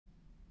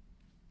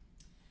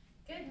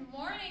Good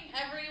morning,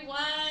 everyone.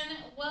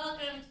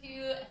 Welcome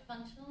to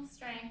Functional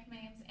Strength. My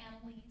name's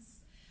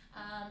Anneliese,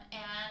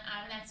 and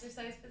I'm an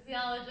exercise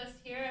physiologist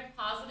here at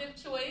Positive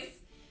Choice.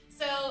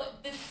 So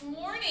this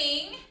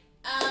morning,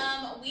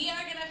 we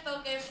are going to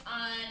focus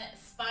on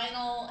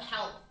spinal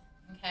health.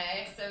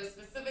 Okay, so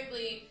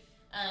specifically,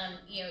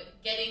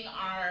 getting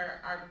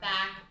our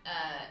back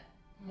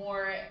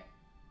more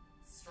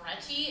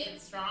stretchy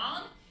and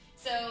strong.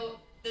 So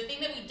the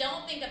thing that we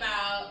don't think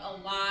about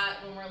a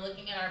lot when we're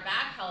looking at our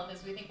back health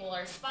is we think, well,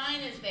 our spine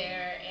is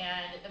there,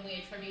 and then we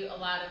attribute a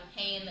lot of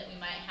pain that we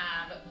might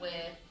have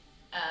with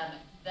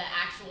the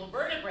actual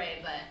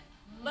vertebrae, but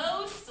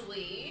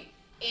mostly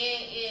it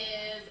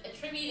is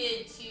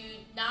attributed to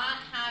not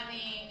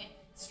having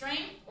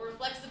strength or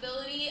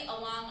flexibility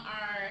along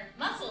our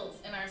muscles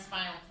in our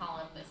spinal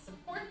column that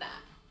support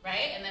that,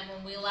 right? And then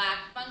when we lack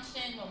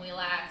function, when we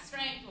lack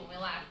strength, when we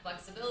lack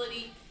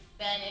flexibility,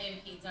 then it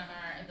impedes on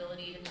our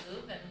ability to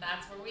move, and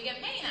that's where we get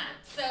pain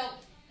at. So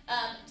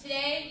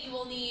today you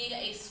will need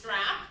a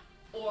strap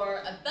or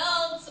a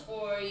belt,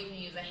 or you can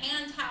use a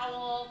hand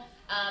towel,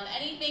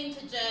 anything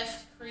to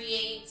just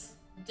create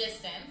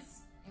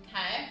distance,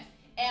 okay?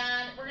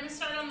 And we're gonna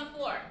start on the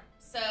floor.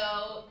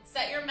 So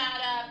set your mat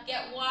up,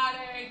 get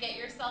water, get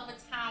yourself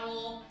a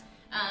towel,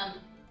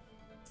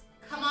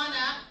 come on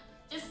up,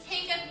 just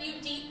take a few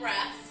deep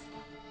breaths,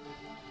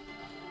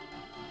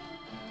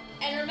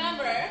 and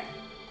remember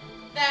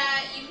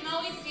that you can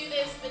always do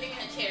this sitting in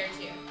a chair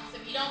too. So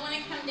if you don't want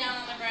to come down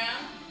on the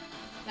ground,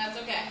 that's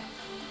okay.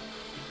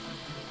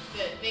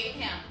 Good, big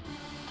inhale.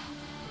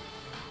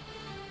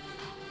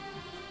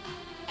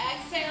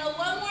 Exhale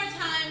one more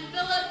time,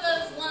 fill up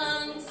those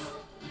lungs.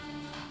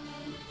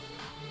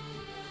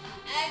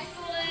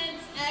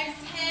 Excellent,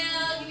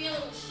 exhale, give me a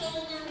little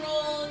shoulder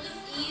roll,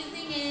 just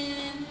easing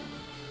in.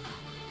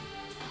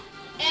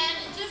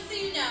 And just so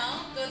you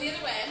know, go the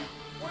other way.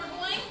 We're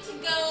going to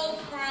go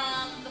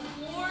from the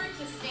floor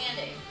to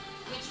standing,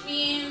 which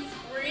means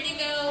we're going to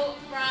go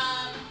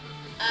from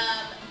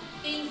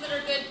things that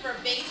are good for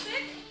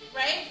basic,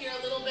 right? If you're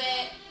a little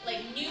bit like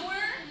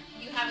newer,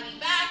 you have any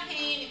back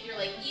pain, if you're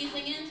like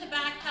easing into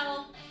back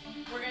health,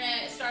 we're going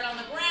to start on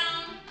the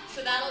ground,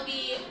 so that'll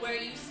be where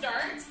you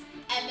start.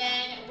 And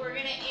then we're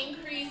going to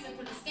increase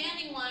into the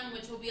standing one,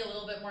 which will be a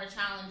little bit more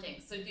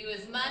challenging. So do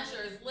as much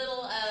or as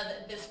little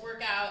of this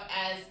workout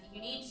as you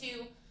need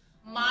to.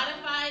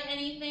 Modify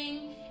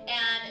anything,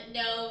 and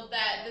know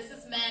that this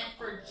is meant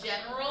for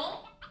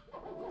general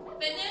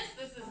fitness.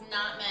 This is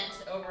not meant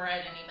to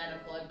override any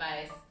medical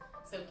advice,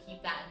 so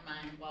keep that in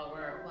mind while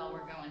we're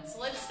going. So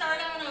let's start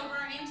on over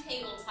in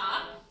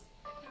tabletop.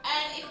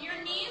 And if your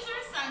knees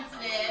are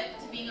sensitive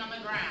to being on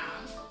the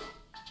ground,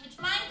 which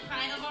mine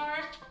kind of are,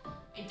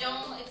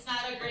 it's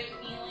not a great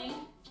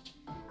feeling.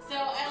 So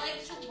I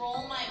like to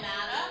roll my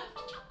mat up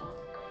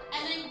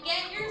and then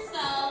get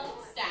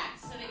yourself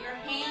stacked so that your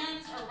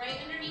hands are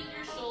right underneath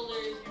your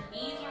shoulders, your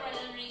knees are right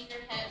underneath your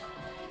hips,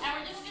 and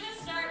we're just going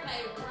to start by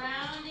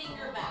rounding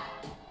your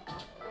back.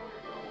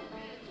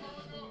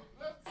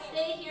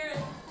 Stay here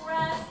and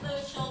press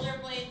those shoulder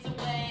blades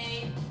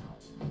away.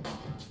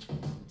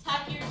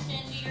 Tuck your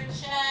chin to your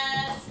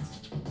chest.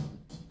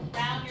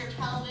 Round your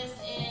pelvis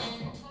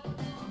in.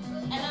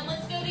 And then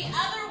let's go the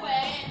other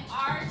way and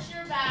arch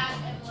your back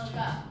and look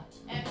up.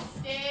 And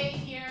stay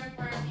here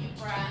for a few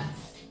breaths.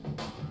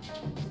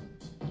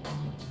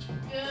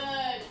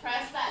 Good.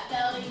 Press that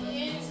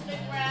belly into the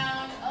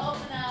ground.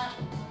 Open up.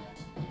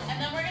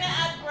 And then we're going to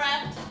add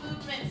breath to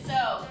movement.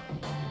 So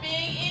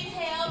big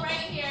inhale right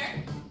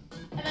here.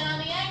 And then on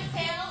the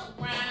exhale,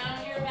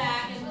 round your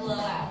back and blow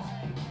out.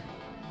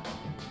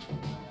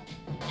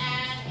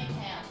 And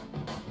inhale.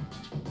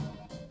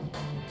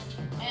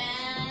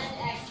 And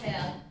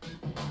exhale.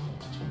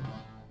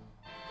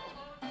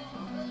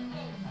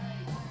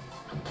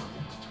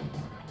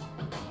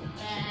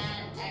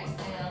 And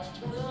exhale.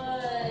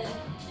 Good.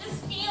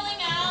 Just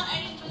feeling out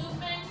any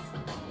movements.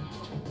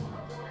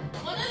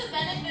 One of the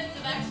benefits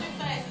of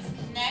exercise is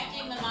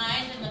connecting the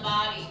mind and the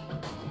body.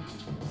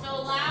 So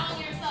allowing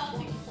yourself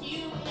to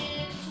cue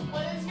in to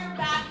what does your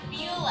back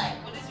feel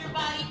like? What does your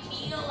body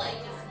feel like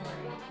this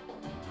morning?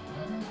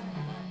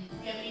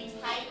 Do you have any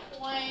tight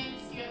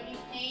points? Do you have any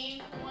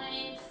pain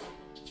points?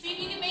 See if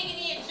you can make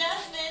any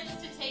adjustments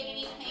to take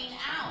any pain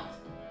out.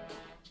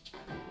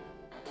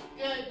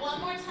 Good. One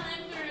more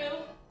time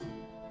through.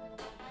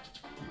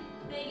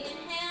 Big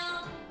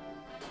inhale.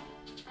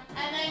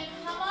 And then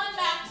come on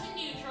back to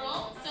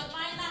neutral. So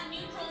find that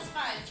neutral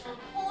spine. So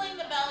we're pulling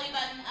the belly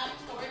button up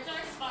towards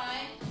our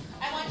spine.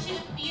 I want you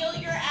to feel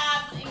your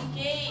abs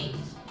engage.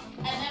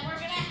 And then we're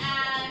going to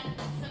add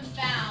some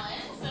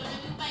balance. So I'm going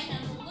to move my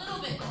hands a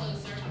little bit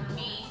closer for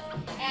me.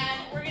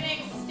 And we're going to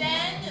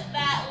extend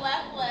that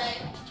left leg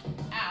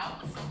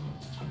out.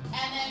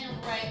 And then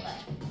right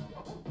leg.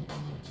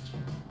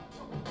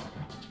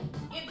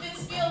 If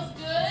this feels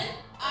good,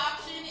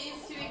 option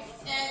is to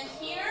extend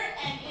here,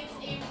 and it's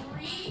a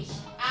reach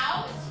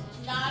out,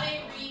 not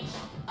a reach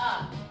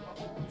up.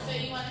 So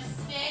you want to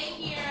stay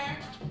here,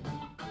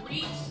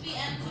 reach the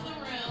ends of the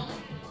room,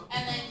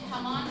 and then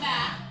come on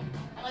back.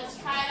 And let's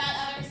try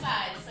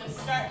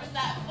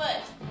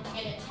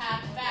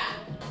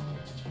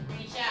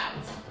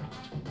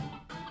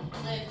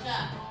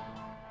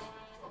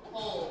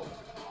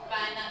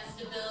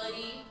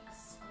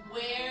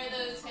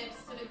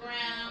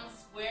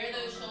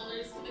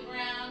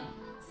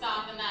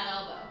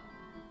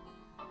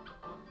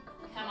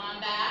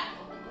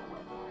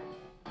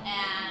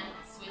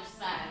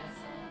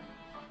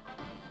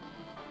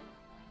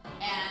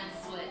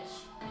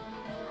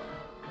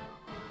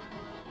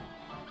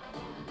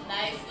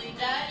Nicely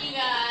done, you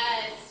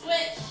guys.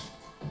 Switch.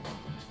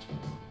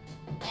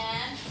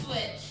 And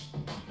switch.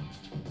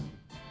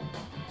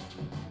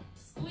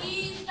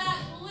 Squeeze that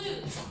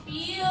glute.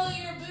 Feel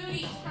your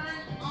booty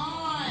turn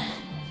on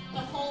to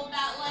hold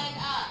that leg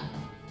up.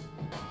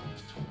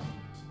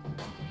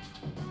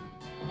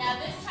 Now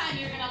this time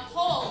you're going to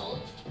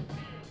hold,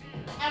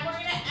 and we're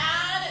going to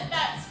add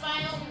that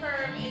spinal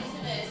curve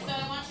into this. So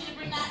I want you to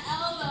bring that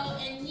elbow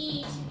and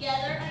knee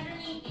together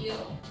underneath you,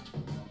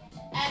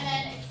 and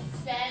then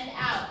extend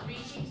out,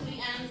 reaching to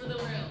the ends of the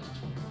room.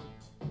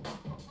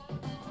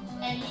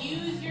 And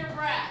use your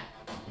breath.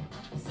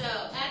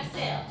 So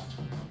exhale,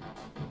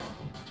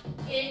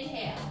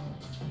 inhale,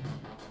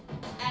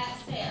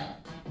 exhale.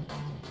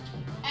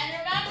 And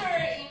remember,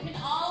 you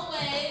can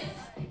always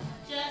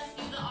just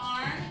do the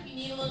arm if you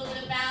need a little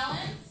bit of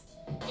balance.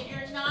 If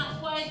you're not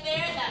quite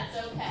there, that's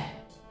okay.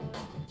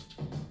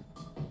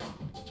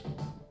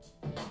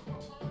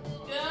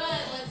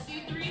 Good, let's do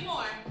 3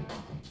 more.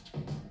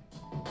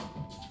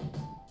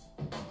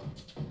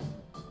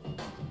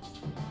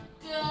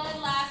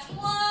 Good, last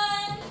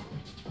one.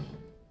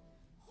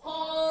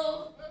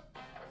 Hold,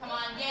 come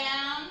on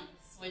down,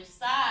 switch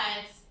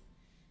sides.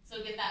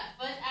 So get that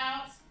foot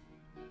out,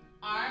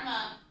 arm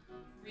up,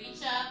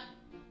 reach up,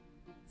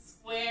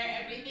 square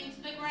everything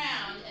to the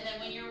ground, and then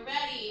when you're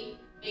ready,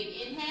 big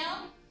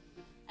inhale,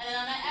 and then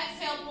on that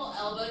exhale, pull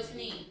elbow to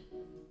knee.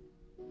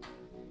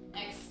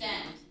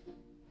 Extend.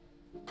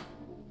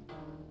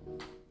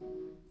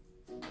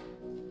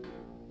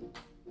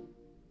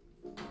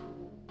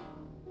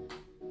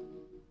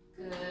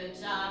 Good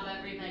job,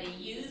 everybody.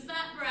 Use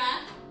that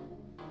breath.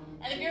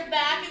 And if your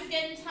back is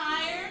getting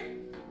tired,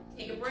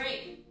 take a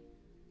break.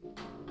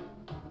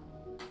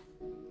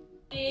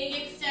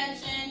 Big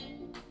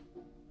extension.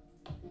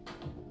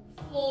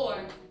 4.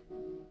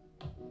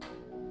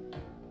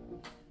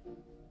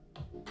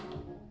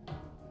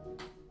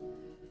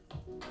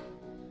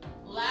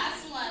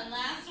 Last one,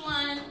 last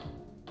one.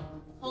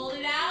 Hold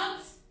it out.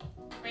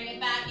 Bring it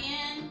back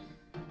in.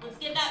 Let's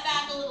give that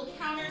back a little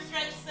counter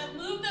stretch. So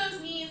move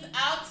those knees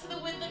out to the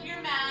width of your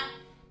mat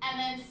and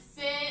then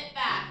sit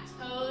back.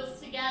 Toes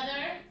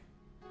together.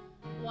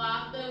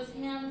 Walk those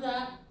hands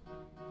up.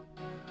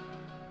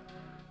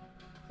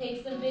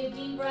 Take some big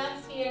deep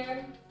breaths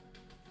here.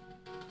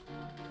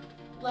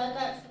 Let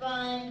that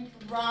spine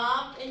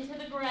drop into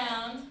the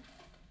ground.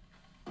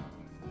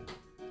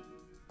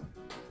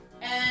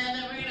 And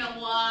then we're going to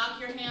walk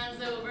your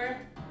hands over.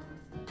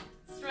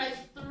 Stretch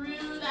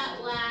through that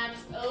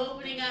lats,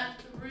 opening up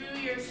through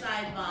your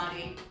side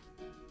body.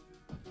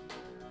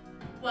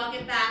 Walk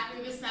it back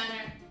through the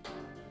center.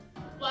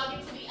 Walk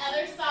it to the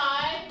other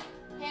side.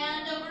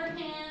 Hand over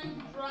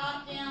hand,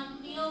 drop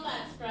down, feel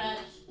that stretch.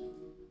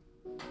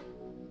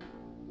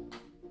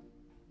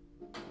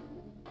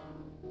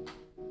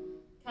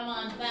 Come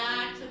on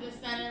back to the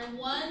center.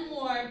 One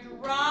more,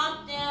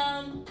 drop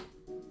down.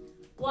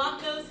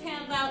 Walk those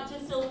hands out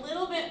just a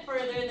little bit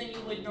further than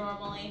you would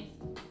normally.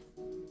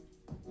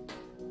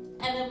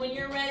 And then when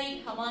you're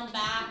ready, come on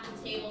back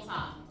to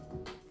tabletop.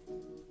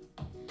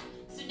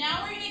 So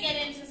now we're going to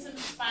get into some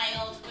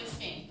spinal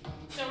twisting.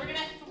 So we're going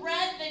to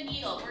thread the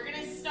needle. We're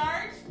going to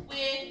start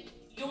with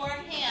your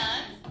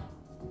hand,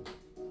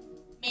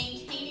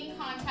 maintaining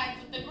contact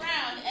with the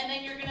ground, and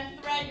then you're going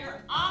to thread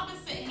your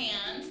opposite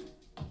hand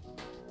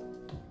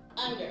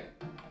under.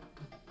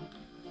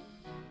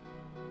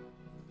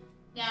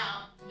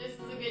 Now, this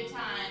is a good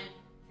time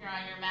if you're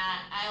on your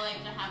mat. I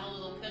like to have a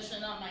little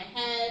cushion on my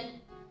head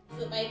so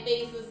that my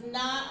face is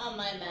not on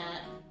my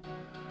mat.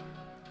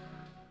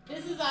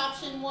 This is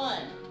option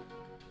 1.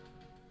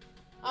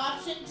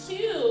 Option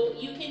 2,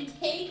 you can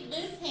take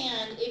this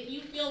hand, if you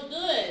feel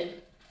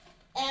good,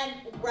 and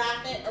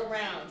wrap it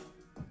around.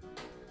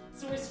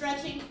 So we're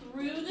stretching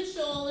through the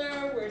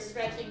shoulder, we're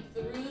stretching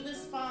through the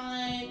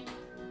spine.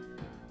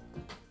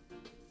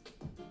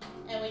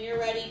 And when you're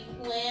ready,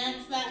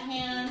 plant that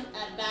hand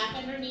back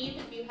underneath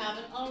if you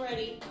haven't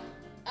already.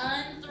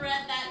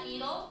 Unthread that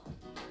needle.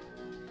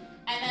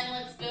 And then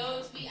let's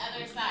go to the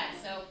other side.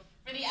 So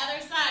for the other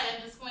side,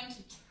 I'm just going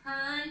to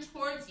turn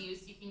towards you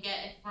so you can get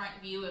a front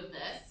view of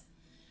this.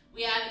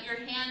 We have your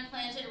hand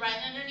planted right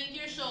underneath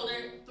your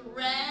shoulder.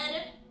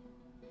 Thread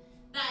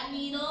that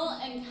needle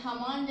and come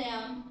on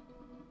down.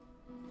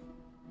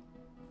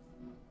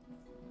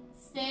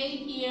 Stay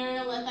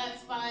here, let that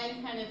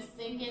spine kind of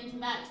sink into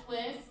that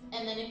twist.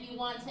 And then if you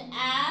want to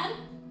add,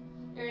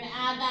 you're going to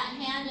add that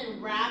hand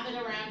and wrap it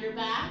around your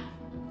back.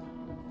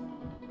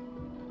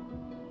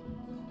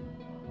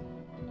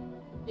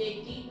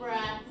 Big deep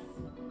breaths.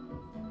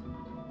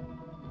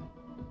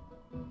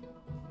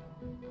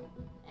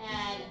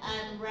 And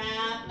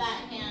unwrap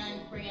that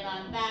hand, bring it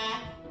on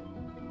back.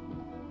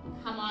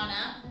 Come on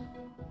up.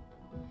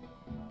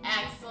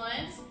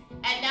 Excellent.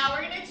 And now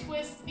we're going to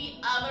twist the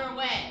other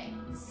way.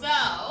 So,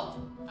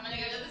 I'm going to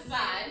go to the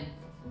side.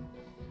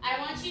 I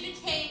want you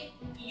to take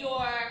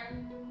your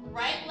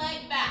right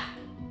leg back.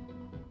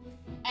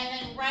 And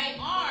then right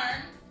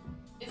arm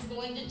is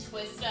going to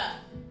twist up.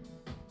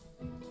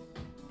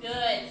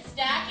 Good.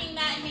 Stacking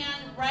that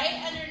hand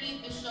right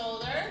underneath the shoulder.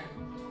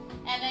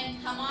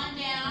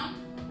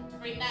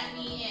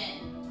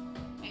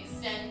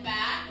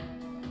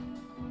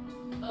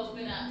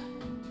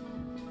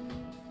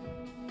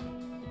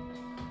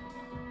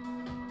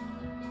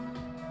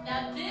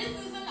 this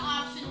is an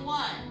option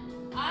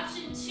 1.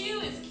 Option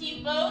 2 is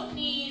keep both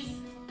knees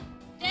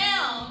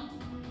down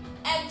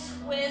and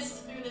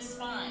twist through the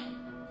spine.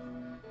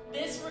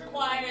 This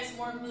requires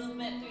more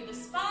movement through the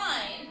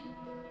spine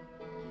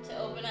to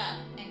open up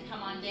and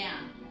come on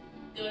down.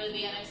 Go to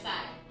the other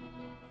side.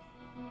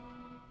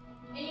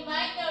 And you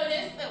might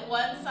notice that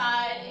one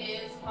side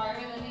is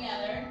harder than the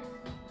other.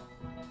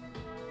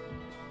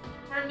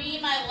 For me,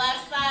 my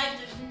left side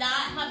does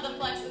not have the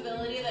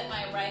flexibility that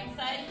my right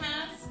side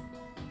has.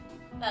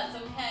 That's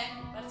okay.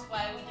 That's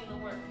why we do the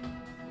work.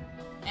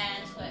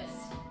 And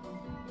twist.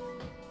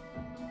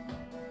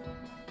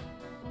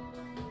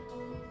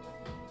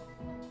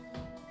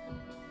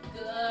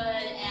 Good,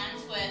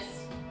 and twist.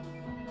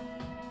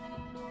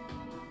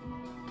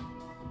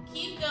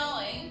 Keep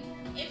going.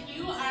 If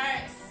you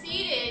are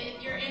seated,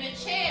 if you're in a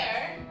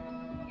chair,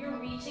 you're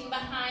reaching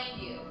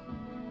behind you.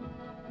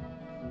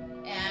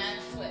 And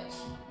switch.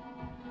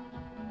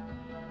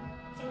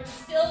 So we're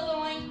still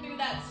going through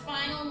that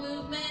spinal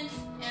movement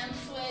and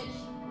switch.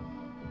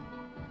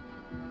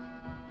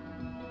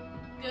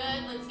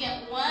 Good, let's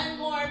get one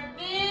more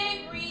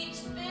big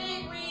reach,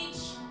 big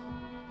reach.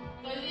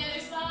 Go to the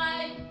other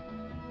side.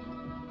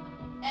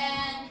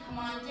 And come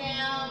on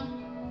down.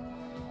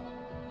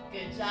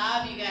 Good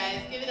job, you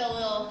guys. Give it a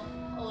little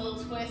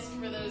twist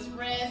for those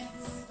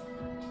wrists.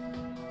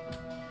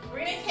 We're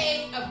gonna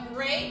take a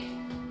break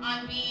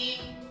on being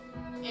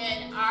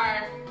in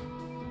our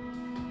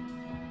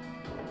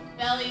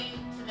belly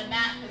to the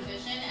mat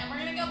position, and we're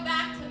gonna go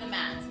back to the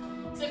mat.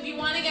 So if you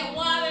want to get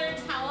water,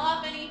 towel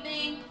up,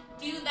 anything,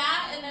 do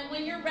that, and then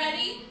when you're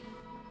ready,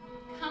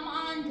 come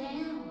on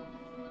down.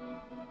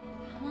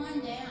 Come on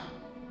down.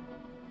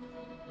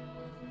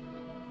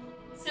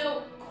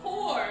 So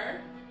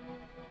core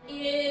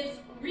is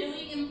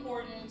really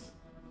important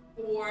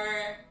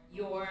for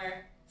your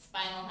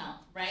spinal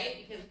health,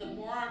 right? Because the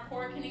more our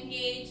core can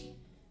engage,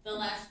 the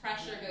less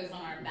pressure goes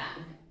on our back.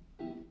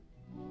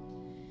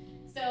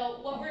 So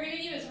what we're going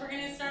to do is we're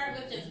going to start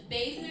with just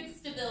basic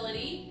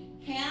stability,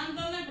 hands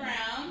on the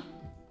ground,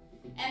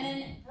 and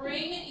then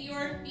bring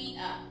your feet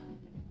up.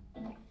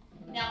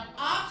 Now,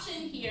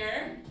 option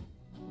here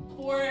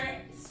for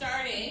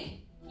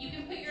starting, you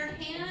can put your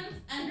hands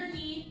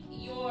underneath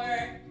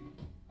your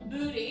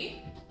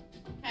booty,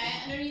 okay,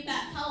 underneath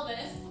that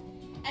pelvis,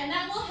 and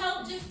that will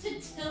help just to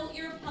tilt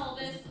your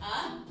pelvis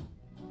up.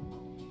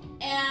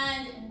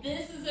 And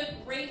this is a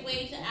great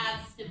way to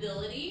add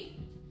stability.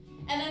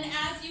 And then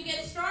as you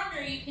get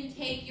stronger, you can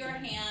take your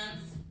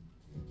hands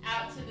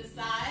out to the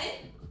side.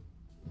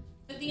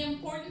 But the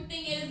important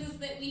thing is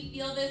that we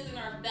feel this in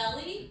our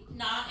belly,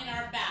 not in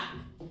our back.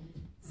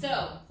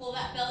 So pull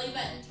that belly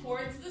button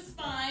towards the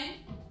spine.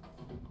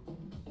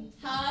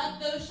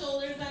 Tug those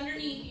shoulders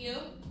underneath you.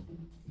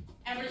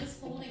 And we're just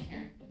holding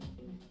here.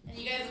 And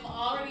you guys have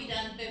already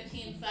done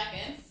 15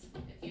 seconds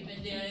if you've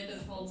been doing it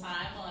this whole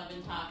time while I've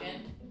been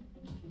talking.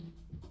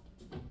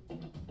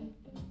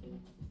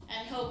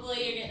 And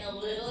hopefully you're getting a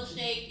little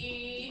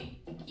shaky.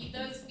 Keep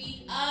those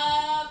feet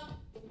up.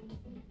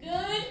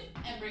 Good.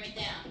 And bring it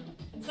down.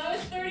 So that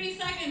was 30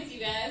 seconds, you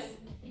guys.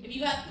 If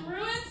you got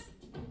through it,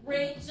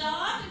 great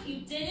job. If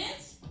you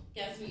didn't,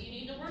 guess what you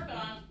need to work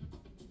on?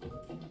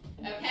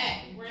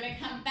 Okay, we're going to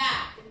come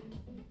back.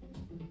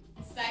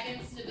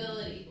 Second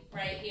stability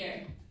right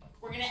here.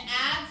 We're going to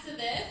add to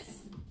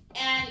this,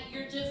 and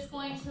you're just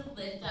going to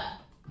lift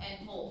up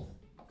and hold.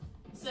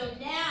 So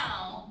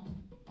now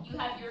you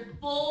have your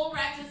full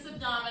rectus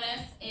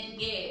abdominis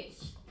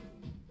engaged.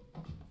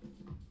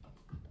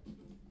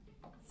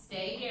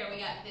 Stay here. We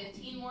got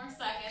 15 more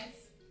seconds,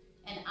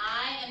 and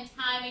I am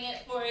timing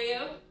it for you.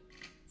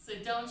 So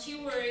don't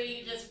you worry.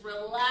 You just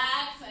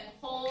relax and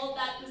hold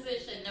that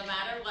position no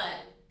matter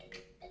what.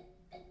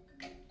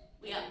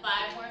 We got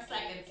 5 more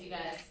seconds, you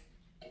guys.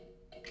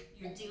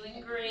 You're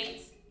doing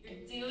great.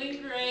 You're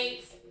doing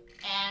great.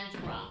 And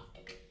drop.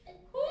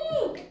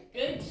 Woo!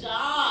 Good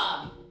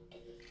job.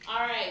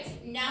 All right.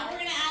 Now we're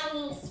going to add a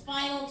little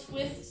spinal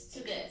twist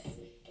to this.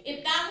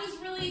 If that was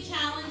really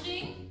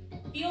challenging,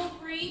 feel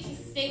free to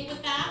stay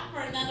with that for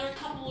another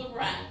couple of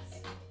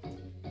reps.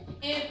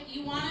 If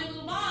you want to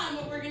move on,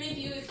 what we're going to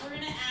do is we're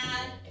going to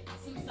add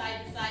some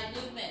side-to-side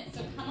movement.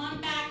 So come on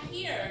back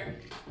here,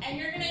 and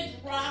you're going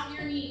to drop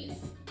your knees.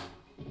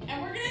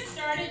 And we're going to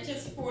start at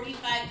just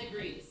 45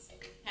 degrees,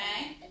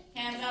 okay?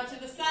 Hands out to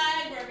the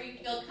side, wherever you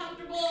feel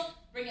comfortable.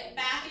 Bring it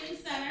back in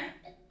center,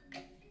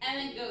 and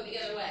then go the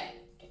other way.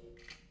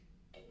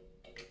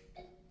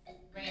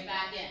 Bring it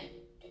back in.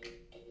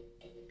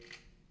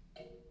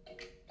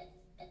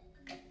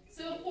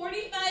 So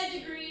 45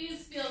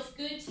 degrees feels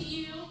good to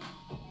you.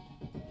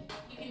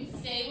 You can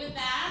stay with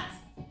that.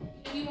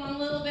 If you want a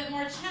little bit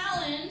more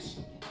challenge,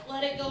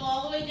 let it go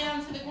all the way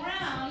down to the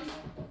ground,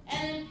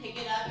 and then pick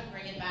it up and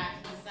bring it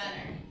back to the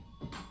center.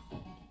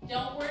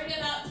 Don't worry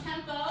about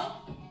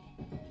tempo.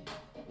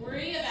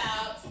 Worry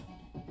about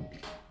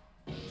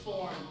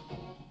form.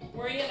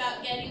 Worry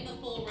about getting the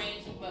full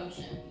range of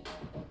motion.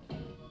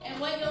 And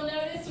what you'll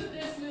notice with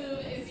this move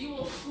is you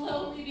will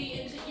slowly be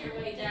inching your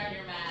way down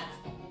your mat.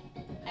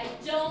 I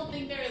don't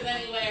think there is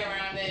any way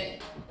around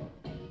it.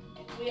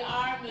 We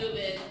are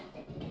moving.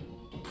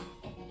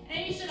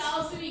 And you should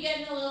also be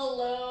getting a little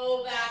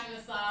low back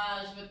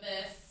massage with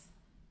this.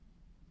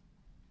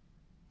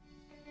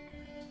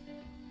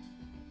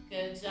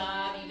 Good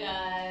job, you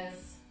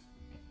guys.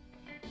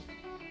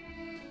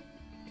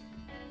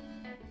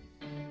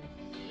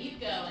 Keep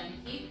going,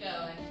 keep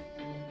going.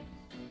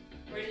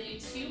 We're gonna do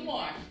 2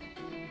 more.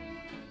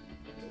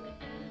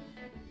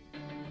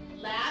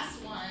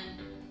 Last one.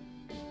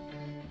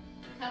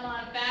 Come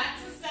on, back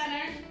to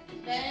center.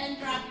 Then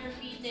drop your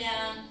feet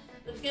down.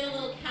 Let's get a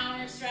little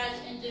counter stretch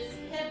and just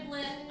hip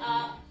lift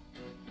up.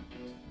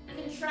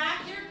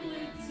 Contract your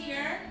glutes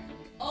here.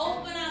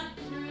 Open up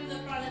through the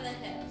front of the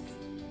hips.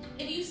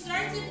 If you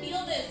start to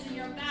feel this in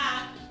your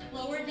back,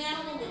 lower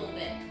down a little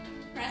bit.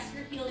 Press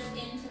your heels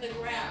into the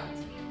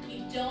ground.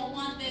 You don't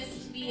want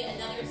this to be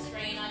another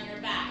strain on your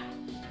back.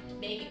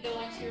 Make it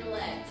go into your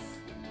legs.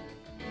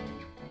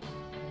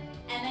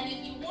 And then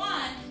if you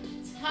want,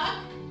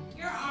 tuck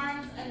your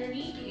arms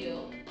underneath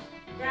you,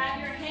 grab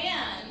your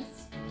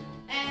hands,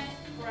 and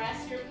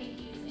press your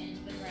pinkies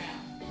into the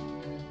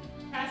ground.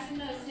 Pressing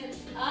those hips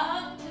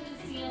up to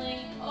the ceiling,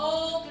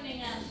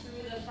 opening up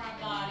through the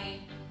front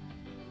body,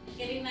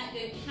 getting that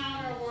good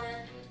counter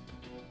work,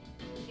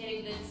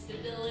 getting good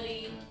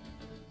stability.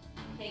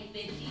 Take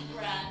big deep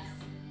breaths.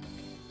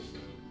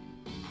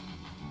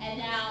 And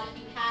now, if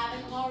you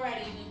haven't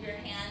already, move your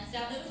hands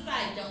down to the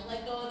side. Don't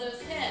let go of those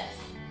hips.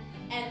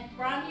 And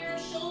from your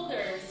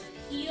shoulders,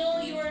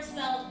 peel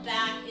yourself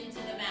back into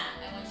the mat.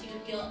 I want you to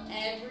feel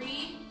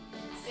every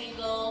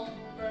single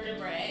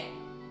vertebrae.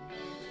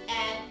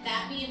 And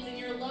that means in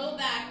your low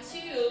back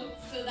too,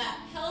 so that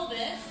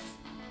pelvis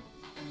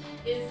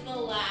is the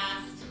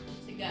last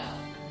to go.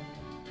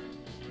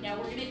 Now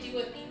we're gonna do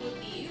a few of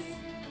these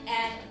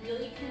and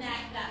really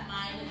connect that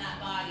mind and that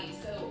body.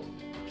 So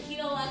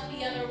peel up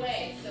the other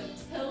way. So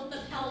tilt the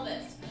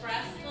pelvis,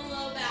 press the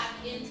low back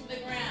into the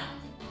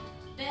ground.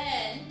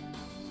 Then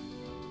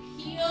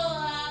peel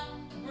up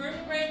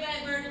vertebrae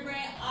by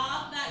vertebrae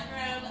off that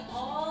ground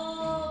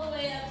all the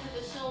way up to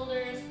the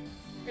shoulders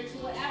or to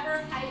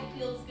whatever height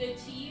feels good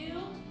to you.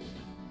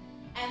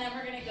 And then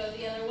we're gonna go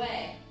the other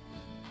way.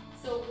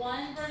 So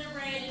one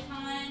vertebrae at a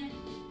time.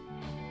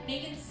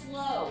 Make it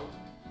slow.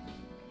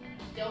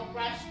 Don't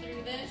rush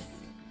through this.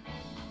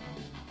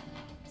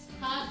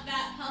 Tuck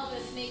that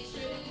pelvis. Make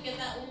sure that you get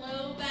that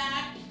low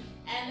back.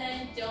 And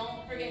then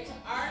don't forget to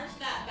arch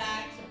that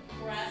back to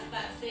press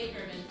that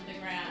sacrum into the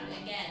ground.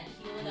 Again,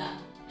 heel it up.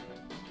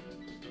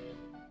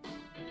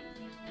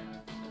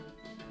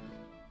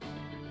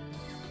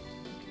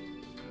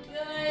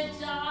 Good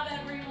job,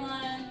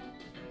 everyone.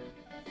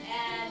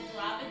 And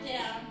drop it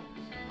down.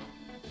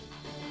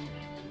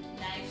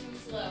 Nice and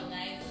slow,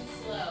 nice and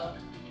slow.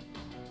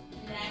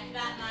 Connect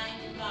that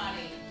mind and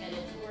body. Get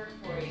it to work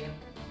for you.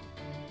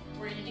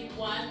 We're going to do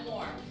one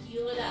more.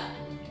 Peel it up.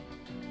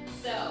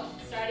 So,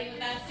 starting with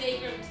that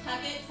sacrum,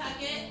 tuck it,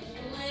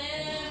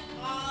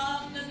 lift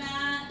off the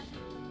mat.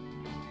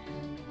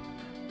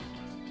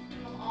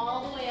 Come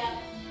all the way up.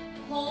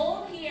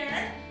 Hold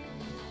here.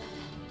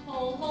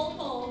 Hold, hold,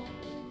 hold.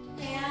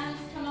 Hands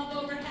come up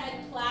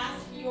overhead,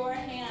 clasp your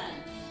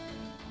hands.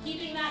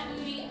 Keeping that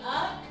booty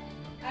up,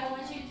 I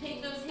want you to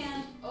take those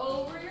hands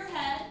over your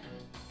head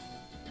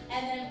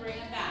and then bring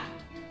them back.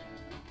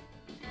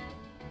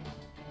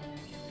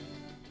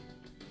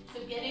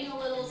 So getting a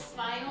little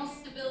spinal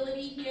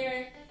stability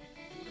here.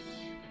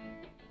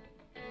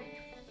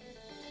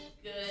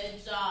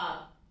 Good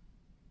job.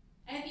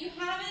 And if you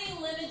have any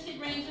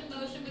limited range of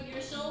motion with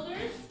your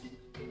shoulders,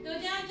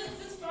 go down just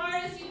as far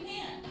as you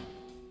can.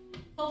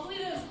 Hopefully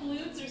those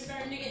glutes are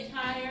starting to get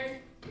tired.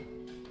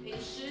 They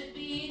should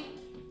be.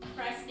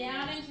 Press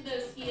down into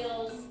those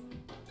heels.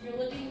 You're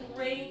looking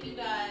great, you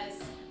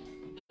guys.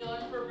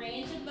 Going for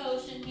range of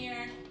motion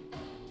here.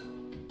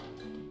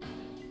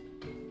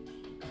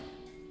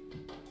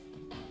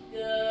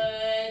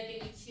 Good.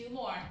 Give me 2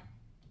 more.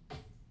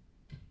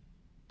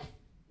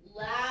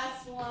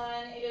 Last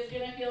one. It is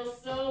going to feel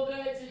so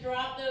good to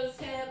drop those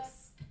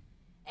hips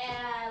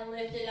and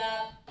lift it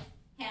up.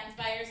 Hands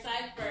by your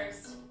side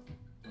first.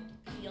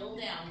 Peel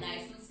down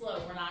nice and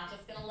slow. We're not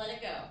just going to let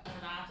it go.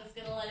 We're not just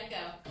going to let it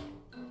go.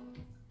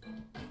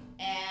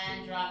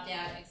 And drop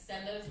down.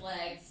 Extend those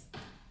legs.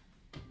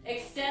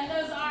 Extend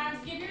those arms.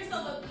 Give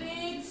yourself a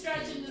big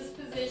stretch in this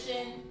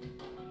position.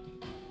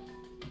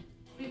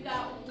 We've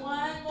got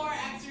one more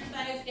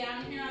exercise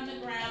down here on the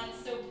ground.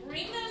 So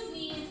bring those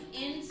knees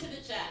into the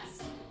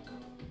chest.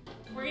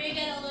 We're going to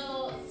get a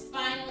little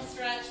spinal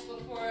stretch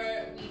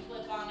before we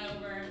flip on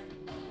over.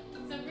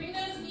 So bring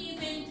those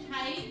knees in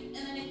tight, and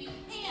then if you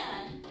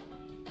can,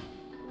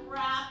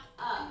 wrap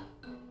up.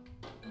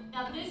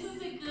 Now this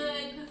is a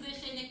good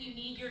position if you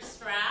need your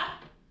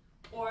strap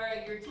or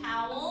your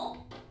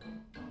towel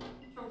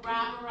to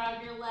wrap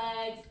around your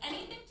legs,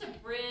 anything to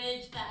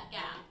bridge that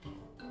gap.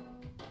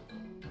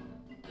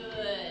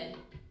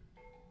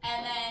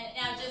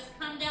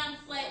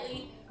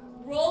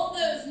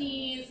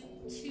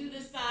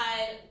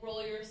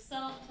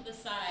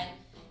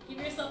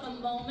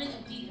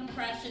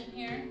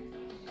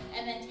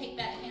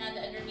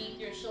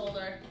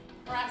 over,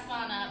 press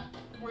on up.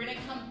 We're gonna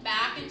come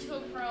back into a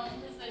prone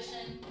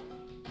position,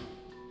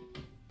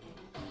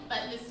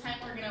 but this time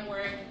we're gonna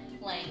work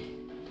plank.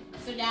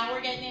 So now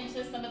we're getting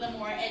into some of the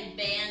more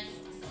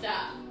advanced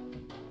stuff.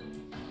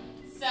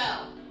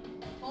 So,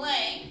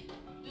 plank,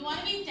 we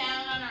wanna be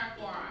down on our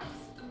forearms.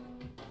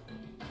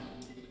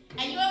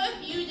 And you have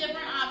a few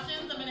different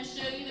options. I'm gonna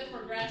show you the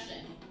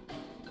progression.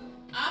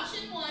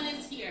 Option one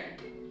is here.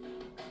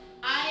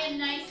 I am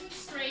nice and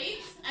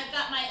straight. I've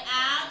got my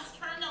abs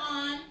turned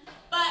on,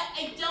 but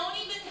I don't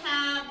even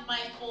have my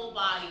full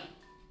body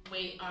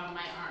weight on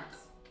my arms,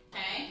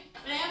 okay?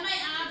 But I have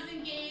my abs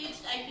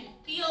engaged. I can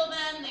feel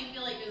them. They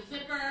feel like a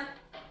zipper.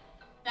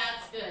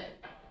 That's good,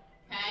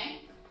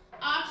 okay?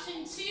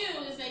 Option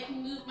two is I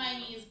can move my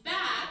knees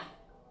back,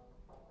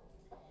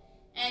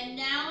 and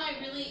now I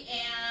really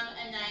am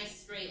a nice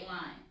straight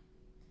line.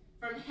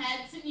 From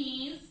head to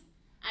knees,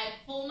 I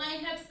pull my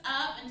hips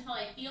up until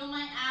I feel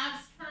my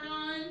abs turn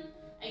on.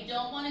 I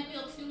don't want to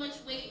feel too much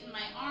weight in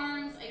my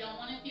arms. I don't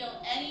want to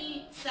feel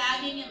any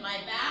sagging in my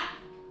back.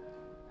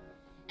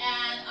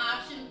 And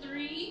option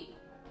three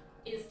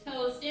is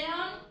toes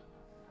down,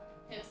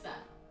 hips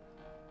up.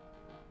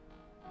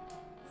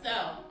 So,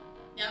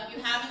 now if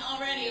you haven't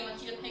already, I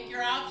want you to pick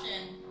your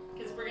option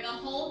because we're going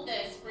to hold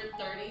this for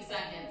 30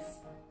 seconds.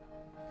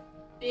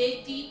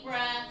 Big deep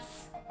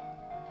breaths.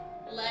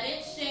 Let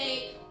it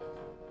shake.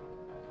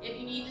 If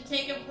you need to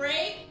take a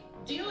break,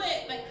 do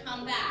it, but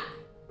come back.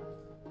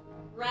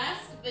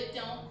 Rest, but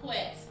don't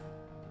quit.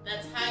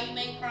 That's how you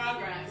make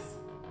progress.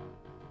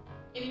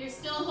 If you're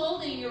still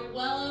holding, you're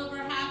well over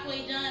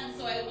halfway done,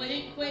 so I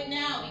wouldn't quit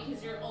now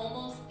because you're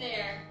almost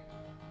there.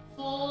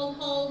 Hold,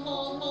 hold,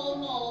 hold, hold,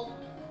 hold.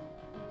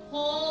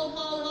 Hold,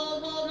 hold,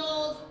 hold, hold,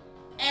 hold.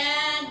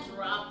 And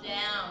drop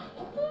down.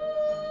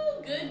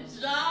 Woo! Good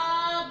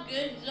job,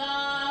 good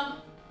job.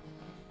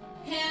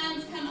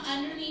 Hands come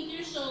underneath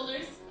your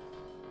shoulders.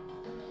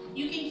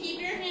 You can keep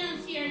your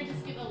hands here and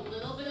just give a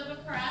little bit of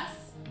a press.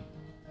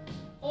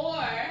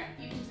 Or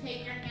you can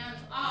take your hands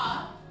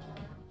off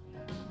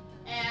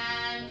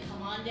and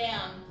come on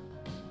down.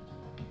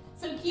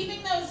 So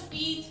keeping those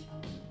feet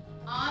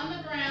on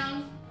the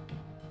ground,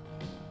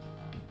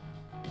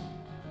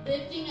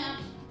 lifting up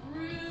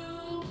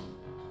through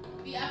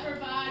the upper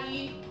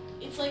body.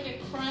 It's like a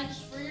crunch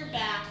for your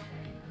back.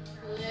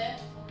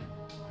 Lift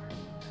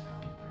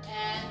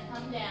and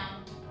come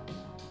down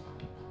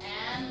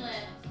and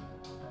lift.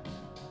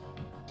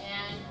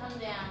 And come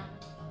down.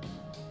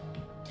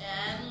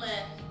 And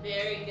lift.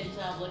 Very good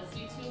job. Let's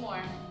do two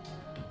more.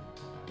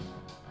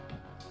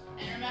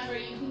 And remember,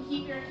 you can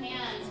keep your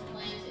hands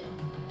planted.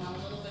 Want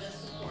a little bit of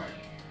support.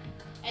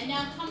 And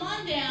now come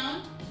on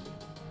down.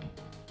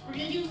 We're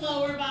going to do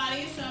lower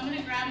body, so I'm going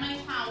to grab my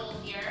towel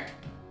here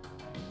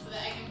so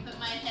that I can put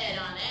my head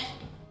on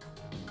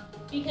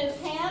it. Because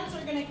hands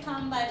are going to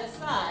come by the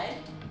side.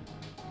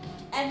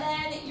 And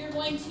then you're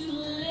going to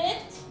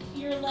lift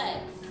your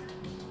legs.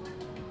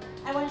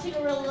 I want you to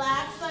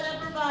relax that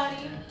upper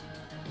body.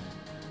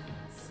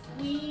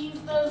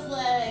 Squeeze those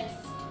legs.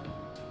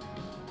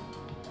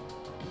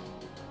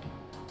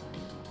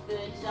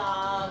 Good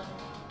job.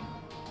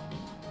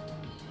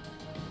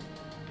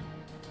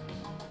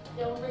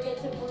 Don't forget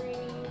to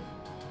breathe.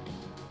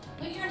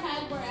 Put your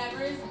head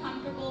wherever is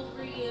comfortable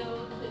for you.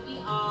 Could be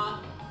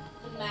off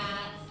the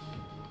mat.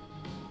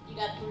 You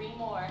got three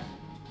more.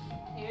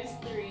 Here's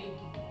 3,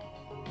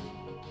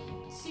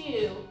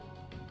 2,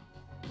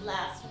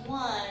 last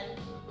one.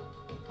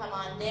 Come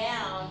on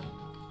down.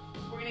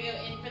 We're gonna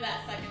go in for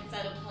that second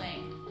set of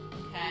plank,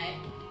 okay?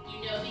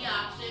 You know the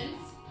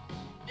options.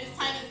 This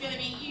time is gonna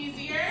be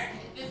easier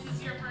if this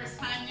is your first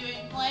time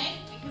doing plank,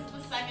 because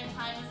the second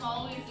time is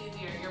always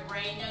easier. Your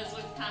brain knows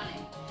what's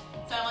coming.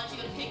 So I want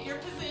you to pick your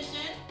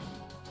position.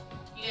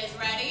 You guys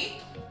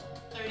ready?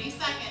 30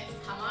 seconds,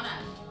 come on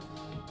up.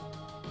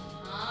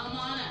 Come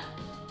on up.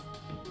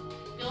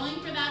 Going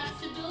for that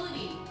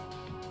stability.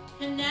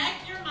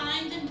 Connect your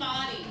mind and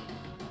body.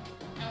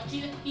 I want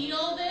you to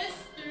feel this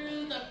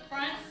through the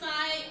front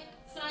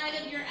side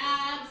of your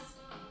abs.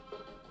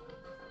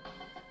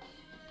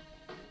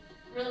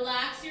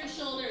 Relax your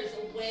shoulders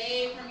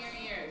away from your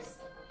ears.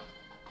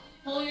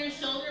 Pull your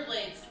shoulder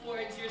blades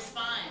towards your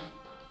spine.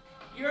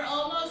 You're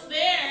almost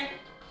there.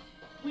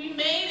 We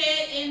made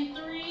it in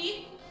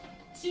 3,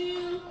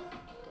 2,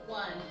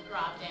 1.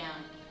 Drop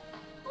down.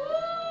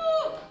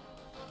 Woo!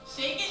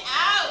 Shake it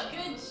out.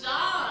 Good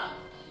job.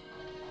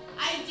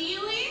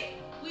 Ideally,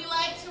 we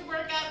like to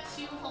work up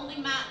to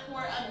holding mat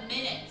for a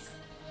minute.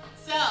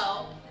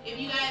 So, if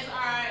you guys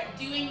are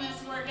doing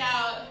this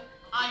workout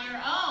on your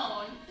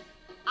own,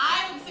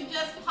 I would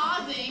suggest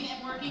pausing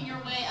and working your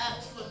way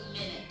up to a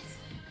minute.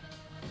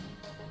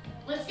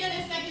 Let's get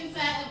a second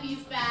set of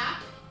these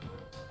back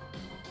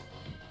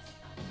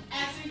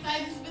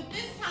exercises, but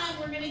this time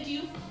we're going to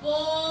do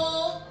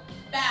full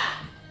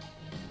back.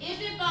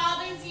 If it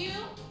bothers you,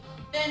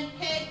 then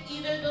pick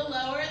either the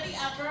lower or the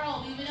upper.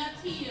 I'll leave it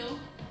up to you.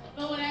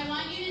 But what I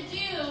want you to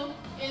do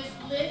is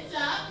lift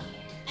up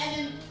and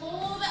then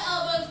pull the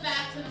elbows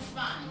back to the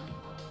spine.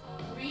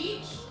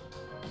 Reach,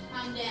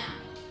 come down.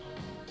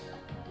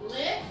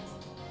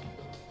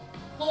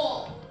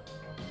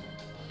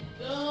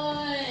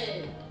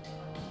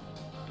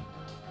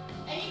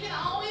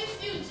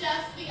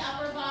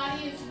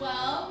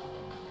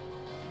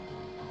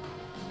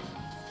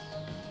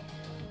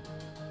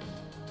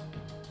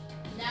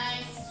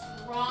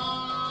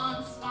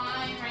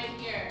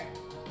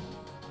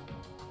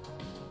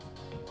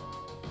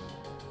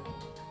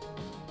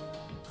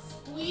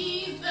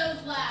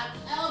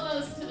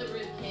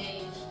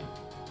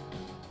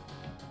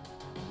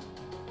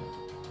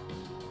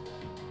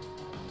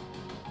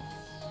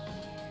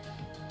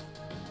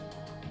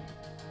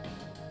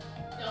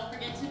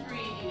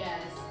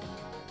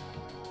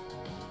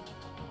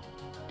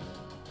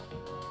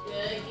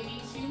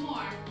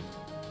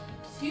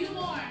 2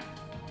 more.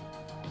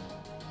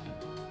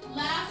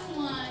 Last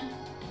one.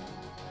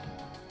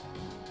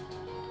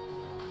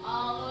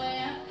 All the way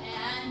up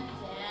and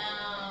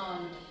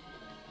down.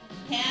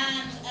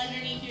 Hands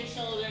underneath your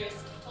shoulders.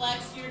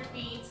 Flex your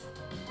feet.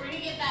 We're going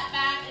to get that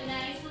back a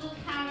nice little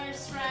counter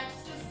stretch.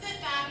 So sit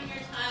back in your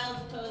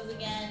child's pose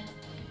again.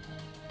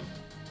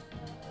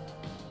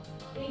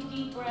 Big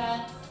deep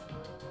breaths.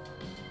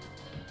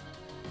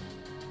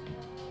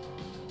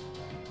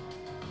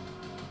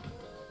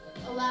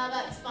 Allow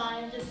that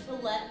spine just to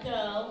let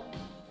go.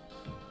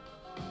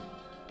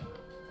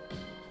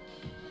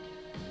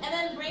 And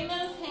then bring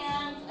those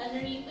hands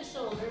underneath the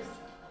shoulders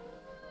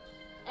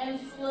and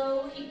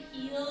slowly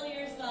peel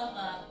yourself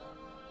up.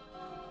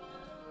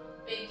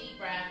 Big deep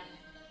breath.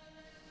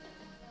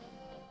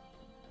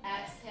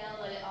 Exhale,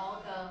 let it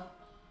all go.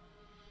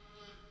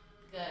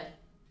 Good.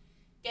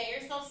 Get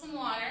yourself some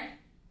water.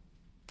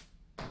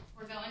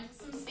 We're going to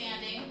some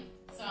standing.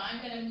 So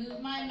I'm going to move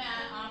my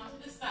mat off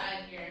to the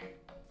side here.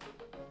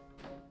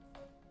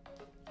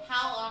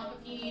 How long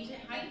if you need to?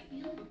 How are you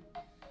feeling?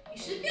 You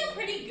should feel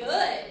pretty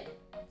good.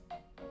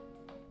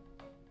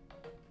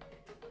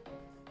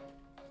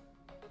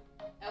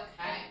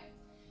 Okay.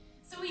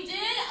 So we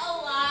did a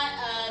lot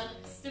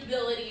of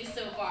stability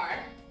so far.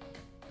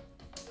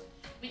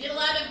 We did a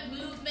lot of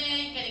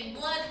movement, getting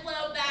blood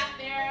flow back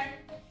there.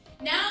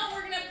 Now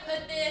we're going to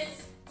put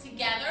this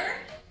together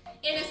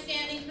in a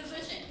standing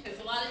position, because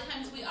a lot of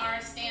times we are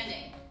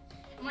standing.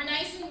 And we're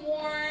nice and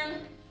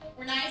warm.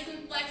 We're nice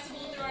and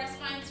flexible through our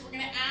spine, so we're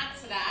going to add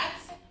to that.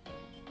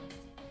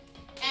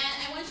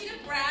 And I want you to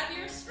grab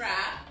your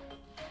strap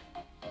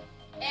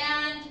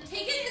and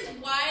take it as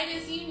wide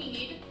as you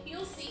need.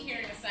 You'll see here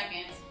in a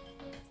second.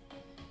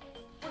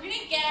 We're going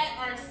to get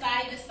our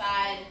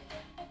side-to-side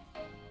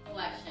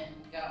flexion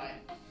going.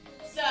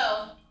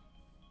 So,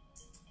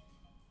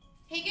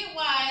 take it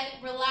wide,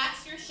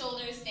 relax your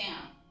shoulders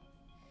down.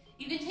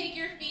 You can take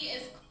your feet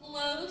as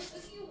close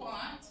as you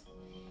want,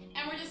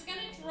 and we're just going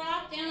to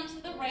drop down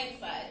to the right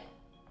side.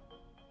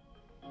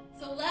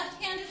 So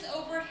left hand is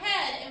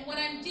overhead, and what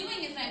I'm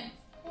doing is I'm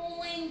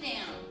pulling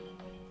down.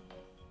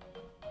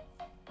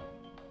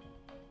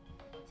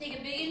 Take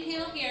a big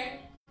inhale here.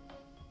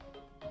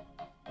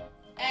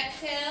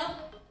 Exhale.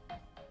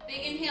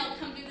 Big inhale,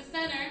 come through the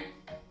center.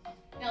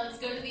 Now let's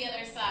go to the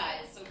other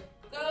side. So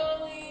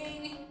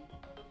going,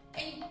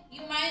 and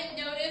you might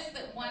notice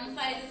that one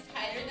side is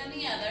tighter than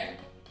the other.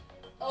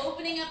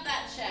 Opening up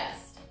that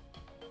chest.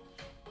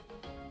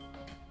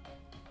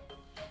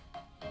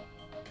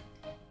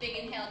 Big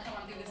inhale, come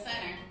on through the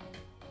center.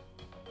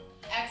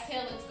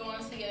 Exhale, let's go on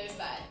to the other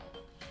side.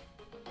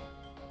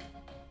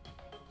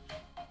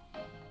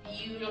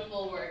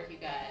 Beautiful work, you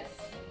guys.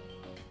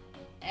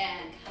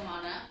 And come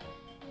on up.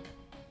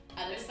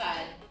 Other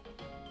side.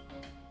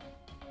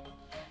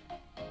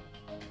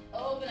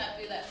 Open up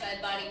through that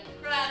side body.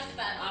 Press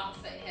that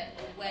opposite hip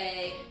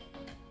away.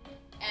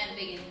 And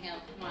big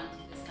inhale, come on to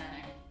the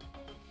center.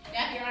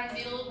 Now if your arms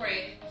need a little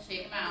break,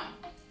 shake them out.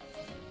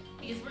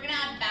 Because we're going to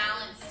add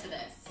balance to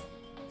this.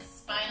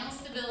 Spinal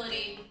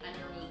stability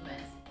under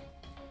movement.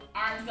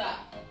 Arms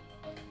up.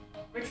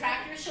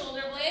 Retract your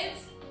shoulder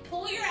blades.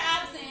 Pull your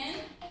abs in.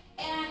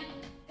 And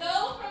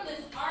go from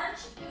this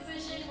arched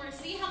position where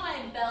see how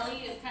my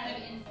belly is kind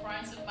of in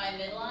front of my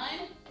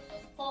midline?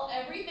 Pull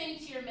everything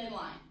to your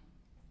midline.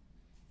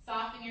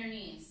 Soften your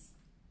knees.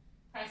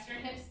 Press your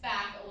hips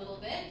back a little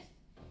bit.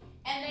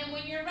 And then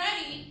when you're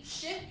ready,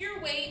 shift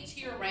your weight to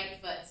your right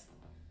foot.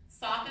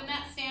 Soften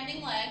that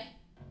standing leg.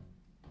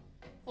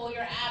 Pull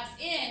your abs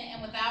in,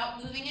 and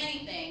without moving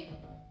anything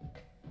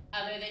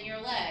other than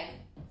your leg,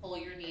 pull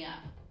your knee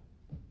up.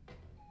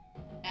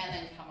 And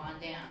then come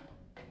on down.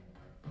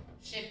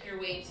 Shift your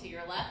weight to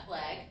your left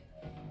leg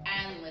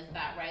and lift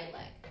that right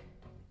leg.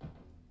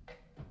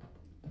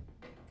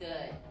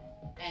 Good.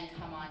 And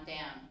come on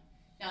down.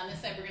 Now on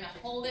this side, we're going to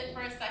hold it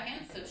for a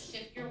second. So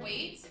shift your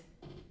weight.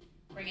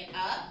 Bring it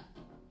up.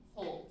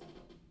 Hold.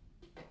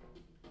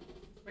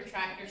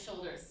 Retract your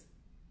shoulders.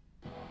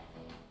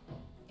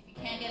 If you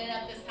can't get it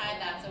up this high,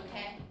 that's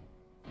okay.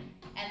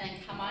 And then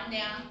come on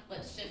down.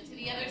 Let's shift to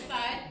the other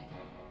side.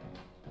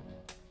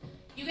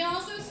 You can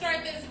also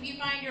start this if you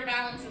find your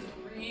balance is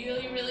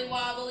really, really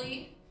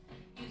wobbly.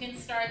 You can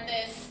start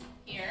this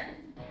here.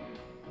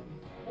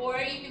 Or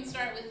you can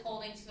start with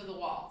holding to the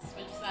wall.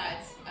 Switch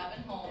sides, up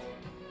and hold.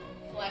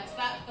 Flex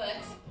that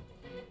foot.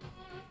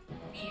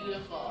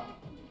 Beautiful.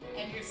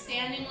 If your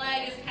standing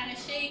leg is kind of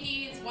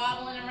shaky, it's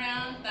wobbling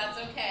around, that's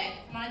okay.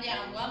 Come on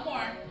down, one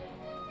more.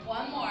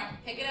 One more,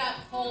 pick it up,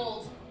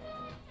 hold.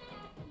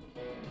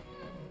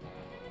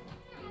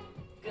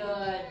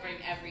 Good, bring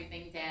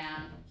everything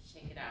down,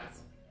 shake it out.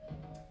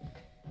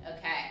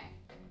 Okay.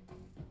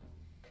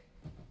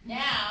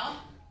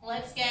 Now,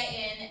 let's get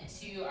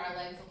into our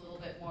legs a little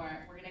bit more.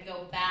 We're gonna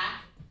go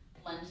back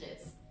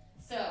lunges.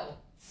 So,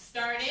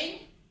 starting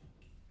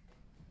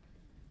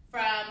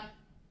from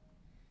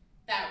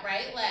that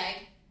right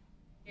leg,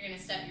 you're gonna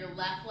step your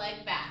left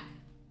leg back.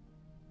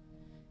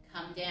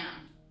 Come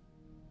down.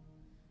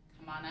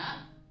 Come on up.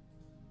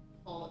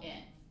 Pull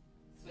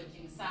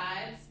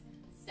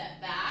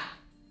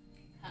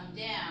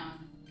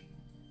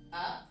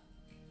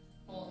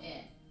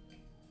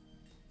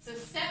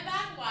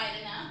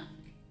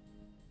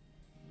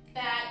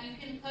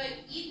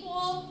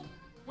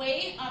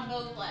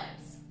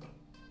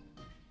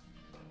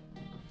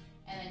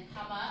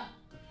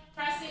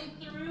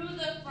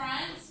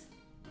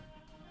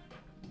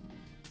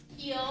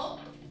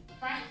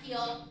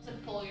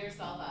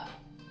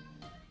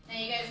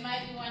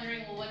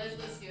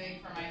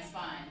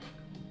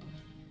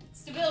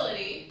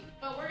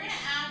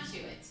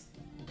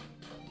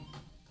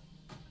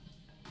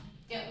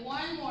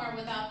more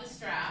without the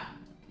strap.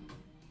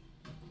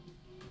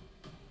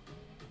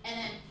 And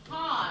then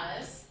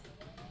pause,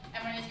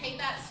 and we're gonna take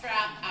that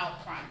strap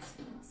out front.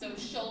 So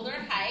shoulder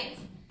height,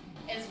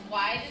 as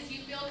wide as you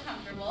feel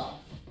comfortable.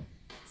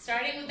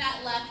 Starting with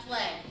that left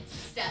leg,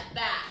 step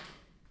back.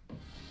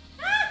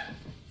 Ah!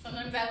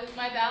 Sometimes I lose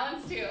my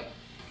balance too.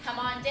 Come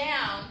on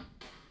down,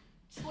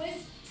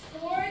 twist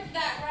towards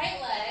that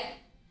right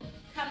leg,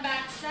 come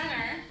back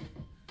center,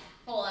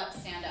 pull up,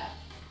 stand up.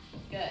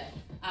 Good.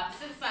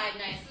 Opposite side,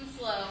 nice and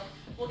slow.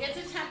 We'll get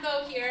to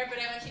tempo here, but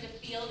I want you to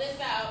feel this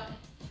out.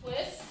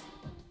 Twist,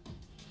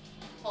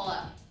 pull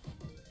up.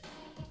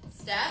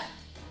 Step,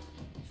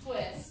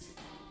 twist,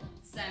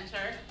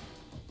 center,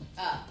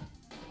 up.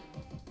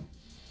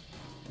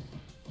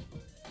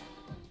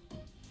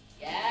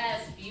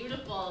 Yes,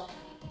 beautiful.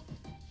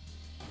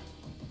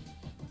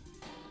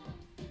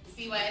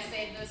 See why I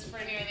saved this for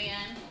near the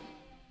end?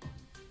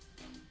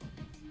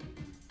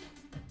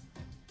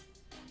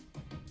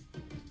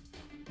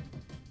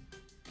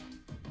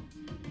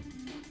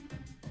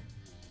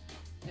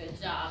 Good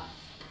job.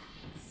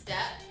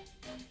 Step,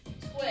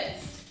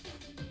 twist,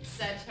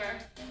 center,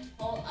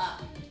 pull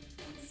up,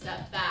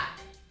 step back,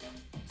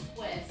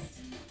 twist.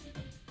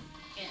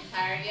 Getting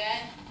tired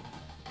yet?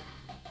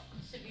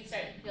 Should be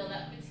starting to feel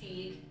that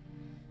fatigue.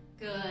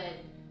 Good.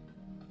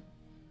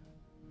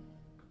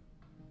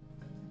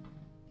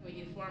 Can we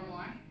do 4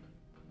 more?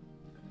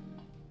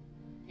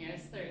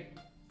 Here's 3.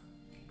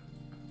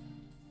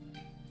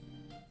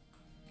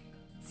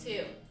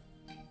 2.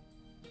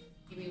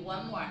 Give me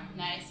 1 more.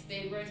 Nice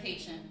big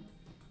rotation.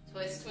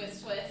 Twist,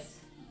 twist, twist.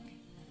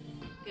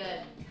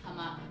 Good. Come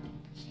up.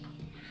 Shake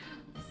it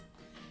out.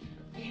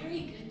 Very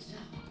good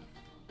job.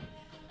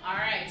 All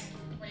right.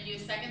 We're going to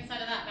do a second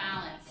set of that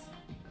balance.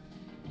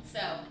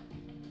 So,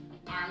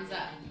 arms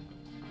up.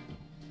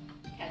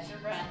 Catch your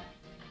breath.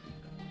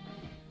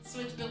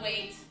 Switch the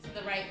weight to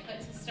the right foot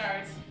to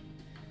start.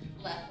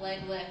 Left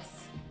leg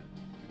lifts.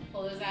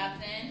 Pull those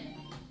abs in.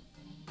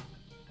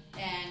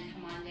 And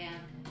come on down.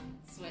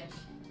 Switch.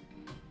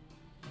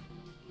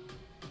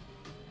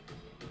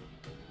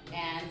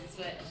 And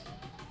switch.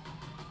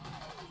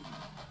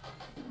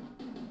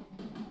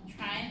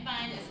 Try and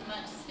find as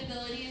much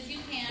stability as you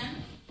can.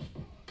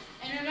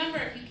 And remember,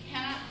 if you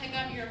cannot pick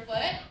up your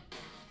foot,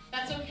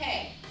 that's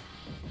okay.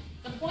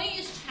 The point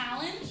is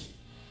challenge.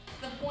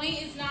 The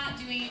point is not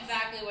doing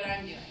exactly what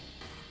I'm doing.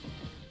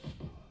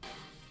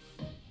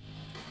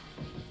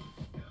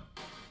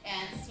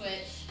 And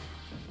switch.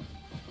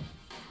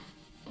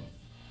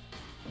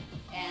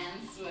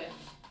 And switch.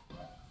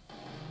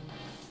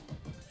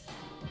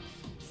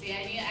 See,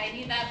 I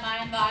need that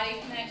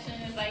mind-body connection.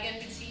 As I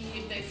get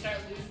fatigued, I start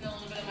losing a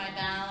little bit of my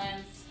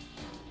balance.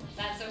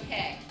 That's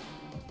okay.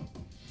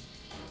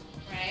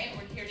 Right?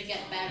 We're here to get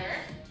better.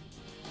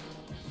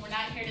 We're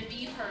not here to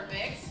be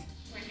perfect.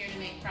 We're here to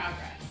make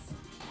progress.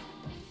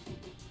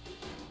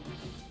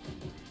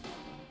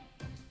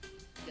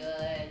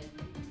 Good.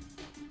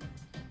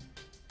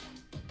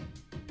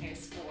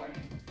 Here's 4.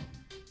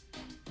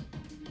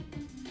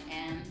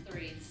 And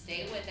 3.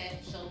 Stay with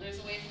it. Shoulders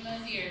away from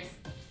those ears.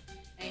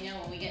 I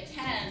know when we get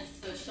tense,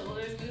 those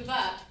shoulders move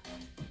up.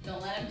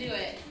 Don't let them do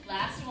it.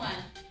 Last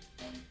one.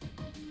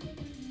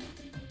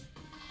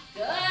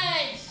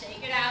 Good.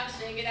 Shake it out,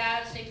 shake it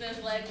out, shake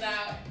those legs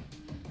out.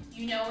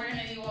 You know we're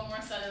gonna do 1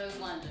 more set of those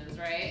lunges,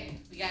 right?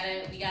 We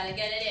gotta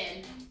get it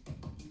in.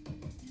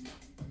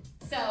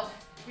 So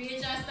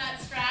readjust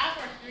that strap,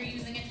 or if you're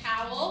using a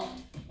towel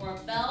or a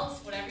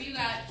belt, whatever you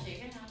got,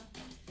 shake it out.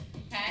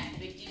 Okay,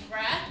 big deep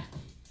breath.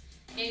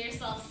 Get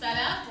yourself set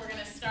up. We're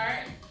gonna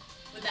start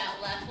with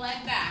that left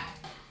leg back,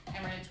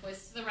 and we're gonna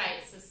twist to the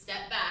right. So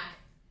step back,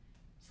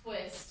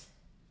 twist,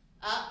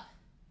 up,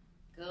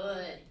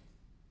 good.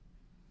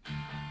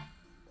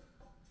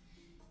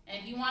 And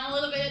if you want a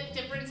little bit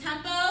different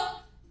tempo,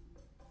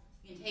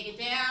 you can take it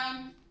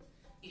down,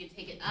 you can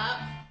take it up.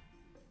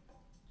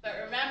 But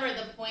remember,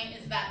 the point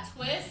is that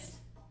twist.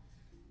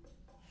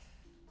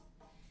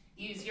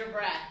 Use your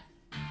breath.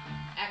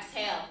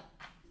 Exhale.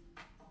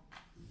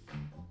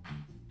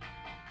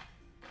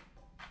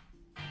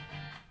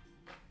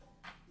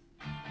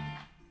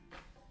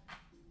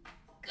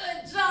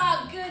 Good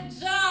job, good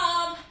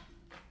job.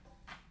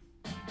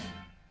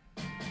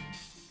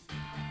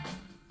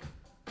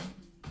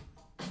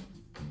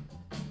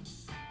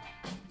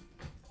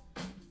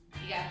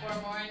 You got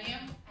 4 more in you?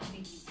 I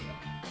think you do.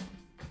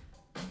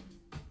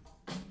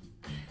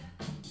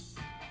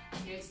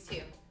 Here's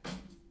 2.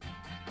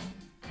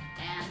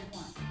 And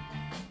 1.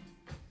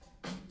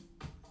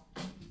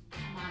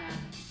 Come on up.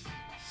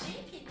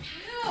 Shake it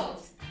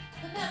out.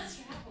 Put that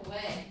strap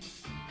away.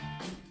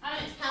 I'm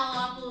going to towel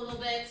off a little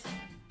bit.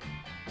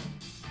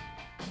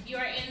 You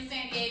are in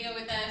San Diego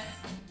with us.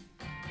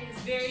 It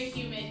is very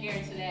humid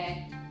here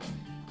today.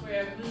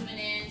 We're moving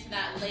into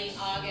that late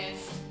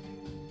August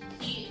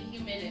heat and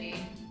humidity.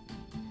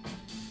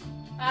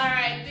 All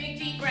right, big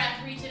deep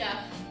breath, reach it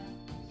up.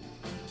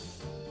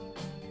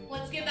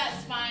 Let's give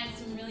that spine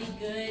some really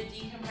good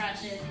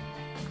decompression.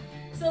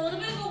 So a little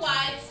bit of a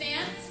wide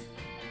stance,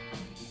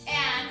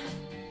 and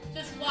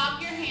just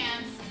walk your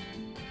hands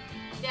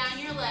down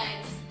your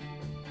legs.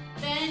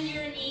 Bend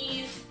your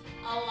knees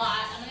a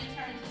lot. I'm going to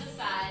turn to the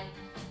side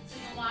so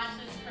you can watch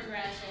this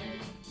progression.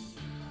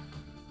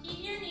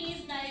 Keep your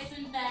knees nice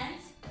and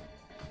bent.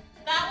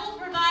 That will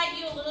provide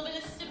you a little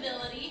bit of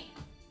stability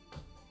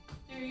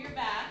through your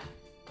back.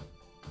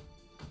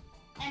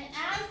 And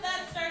as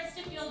that starts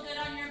to feel good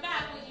on your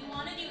back, what you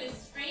want to do is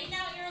straighten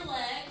out your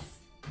legs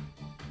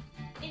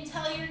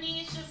until your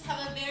knees just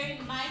have a very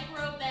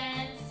micro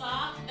bend,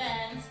 soft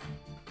bend,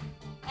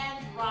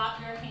 and drop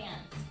your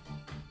hands.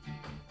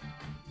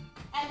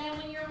 And then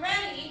when you're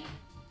ready,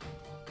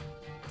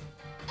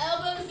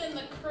 elbows in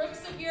the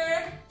crooks of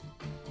your,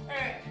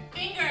 or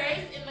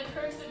fingers in the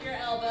crooks of your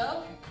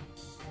elbow.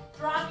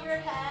 Drop your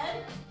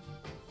head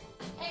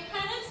and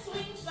kind of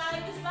swing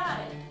side to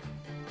side.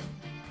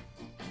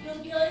 You'll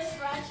feel a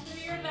stretch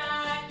through your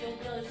back. You'll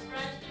feel a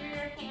stretch through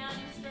your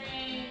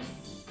hamstrings.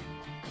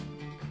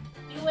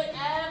 Do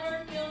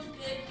whatever feels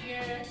good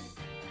here.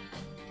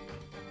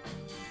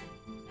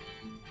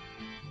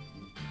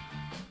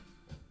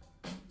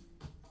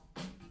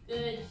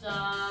 Good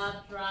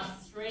job.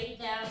 Drop straight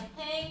down.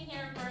 Hang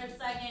here for a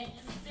second.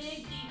 Just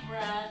big, deep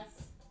breaths.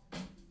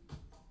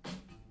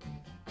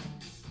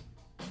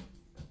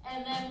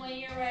 And then when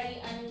you're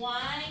ready,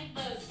 unwind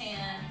those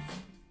hands.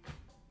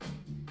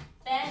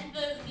 Bend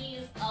those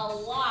knees a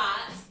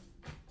lot.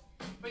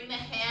 Bring the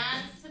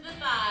hands to the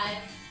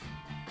thighs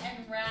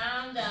and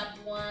round up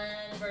one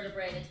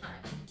vertebrae at a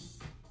time.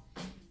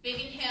 Big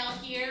inhale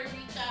here,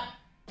 reach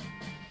up.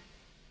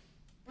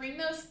 Bring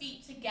those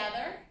feet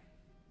together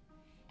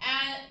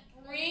and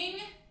bring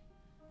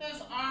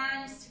those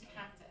arms to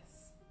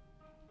cactus.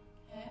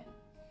 Okay?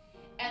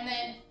 And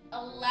then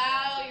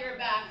allow your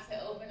back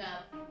to open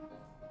up.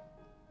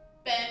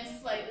 Bend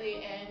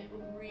slightly and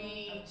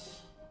reach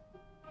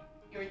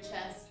your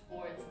chest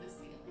towards the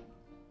ceiling.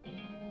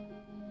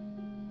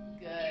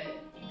 Good,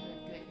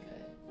 good, good,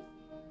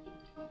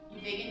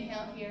 good. Big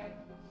inhale here.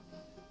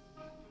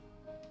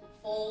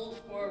 Fold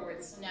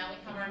forward. So now we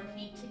have our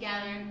feet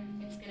together.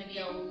 It's going to be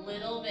a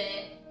little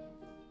bit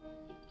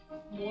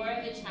more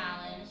of a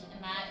challenge,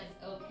 and that is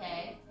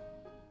okay.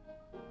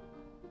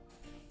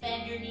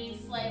 Bend your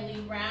knees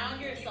slightly.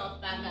 Round yourself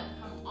back up.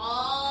 Come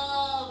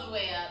all the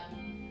way up.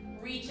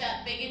 Reach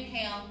up, big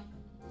inhale.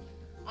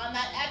 On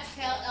that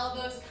exhale,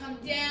 elbows come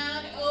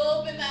down,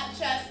 open that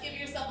chest, give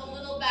yourself a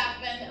little back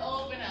bend,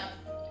 open up.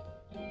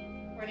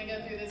 We're gonna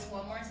go through this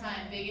one more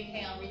time. Big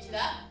inhale, reach it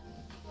up.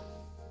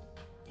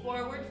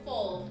 Forward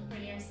fold,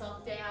 bring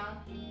yourself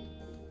down.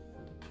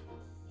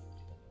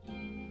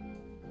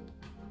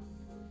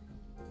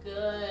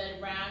 Good,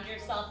 round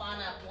yourself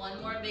on up.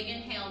 One more big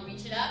inhale,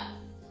 reach it up.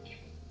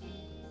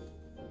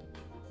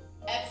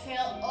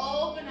 Exhale,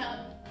 open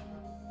up.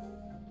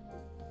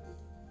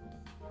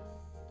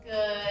 Good,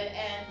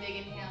 and big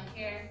inhale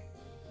here.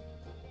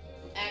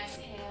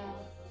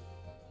 Exhale.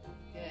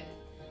 Good.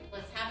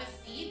 Let's have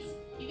a seat.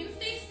 You can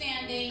stay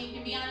standing, you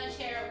can be on a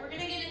chair. We're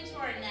gonna get into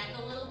our neck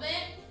a little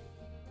bit.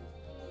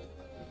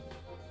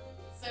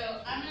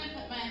 So I'm gonna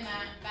put my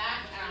mat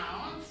back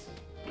out.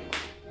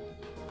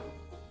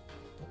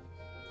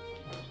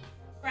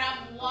 Grab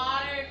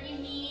water if you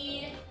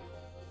need.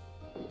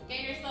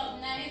 Get yourself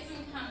nice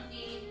and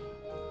comfy.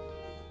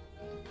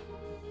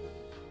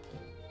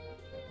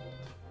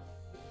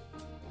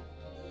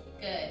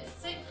 Good.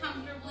 Sit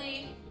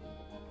comfortably.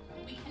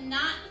 We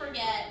cannot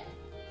forget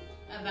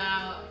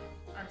about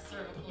our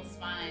cervical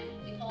spine.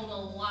 We hold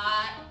a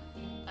lot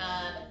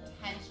of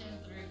tension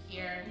through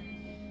here.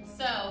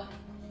 So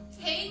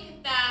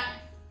take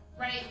that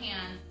right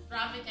hand,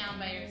 drop it down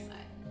by your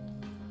side.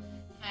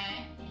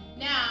 Okay?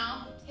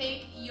 Now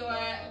take your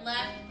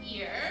left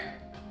ear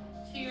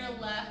to your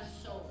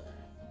left shoulder.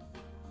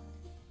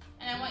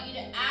 And I want you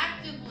to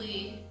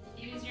actively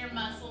use your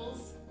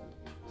muscles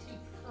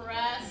to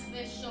press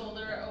this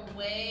shoulder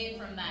away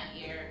from that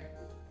ear.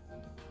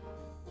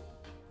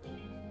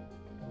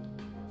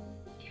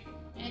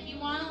 And if you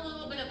want a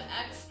little bit of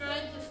extra,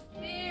 just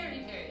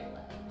very, very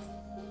light.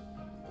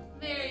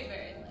 Very,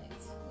 very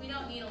light. We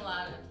don't need a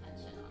lot of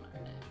tension on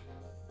our neck.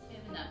 We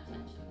have enough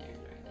tension there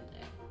during the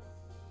day.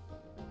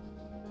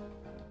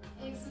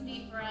 Take some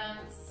deep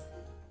breaths.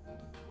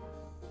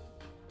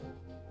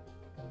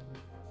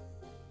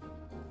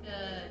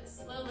 Good.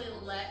 Slowly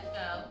let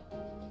go.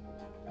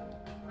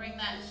 Bring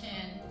that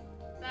chin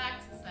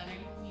back to center.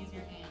 You can use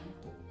your hand.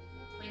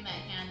 Bring that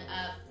hand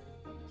up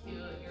to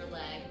your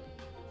leg.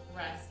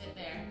 Rest it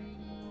there.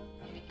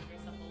 Maybe give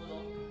yourself a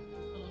little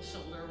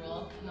shoulder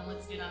roll. And then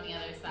let's do it on the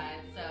other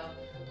side. So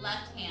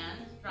left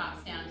hand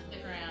drops down to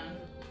the ground.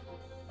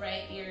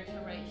 Right ear to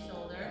right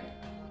shoulder.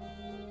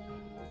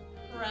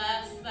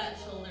 Press that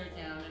shoulder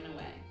down and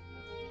away.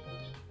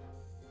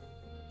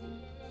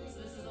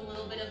 So this is a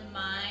little bit of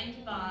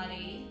mind,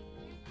 body.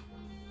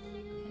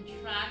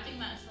 Contracting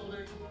that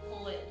shoulder to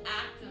pull it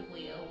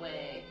actively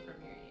away from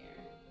your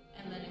ear.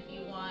 And then if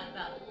you want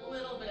that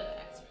little bit of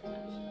extra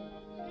tension.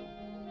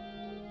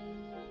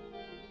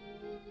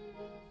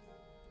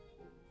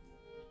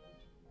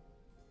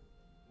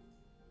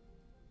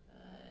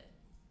 Good.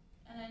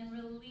 And then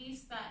release.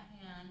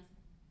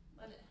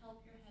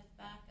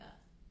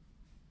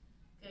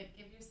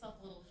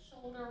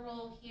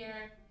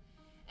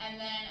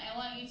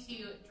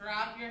 to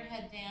drop your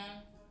head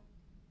down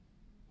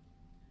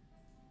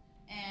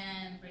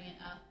and bring it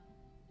up.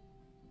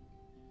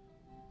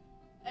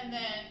 And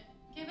then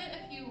give it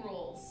a few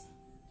rolls.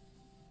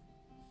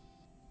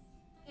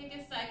 Take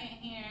a second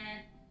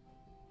here.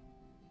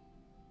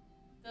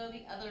 Go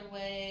the other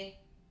way.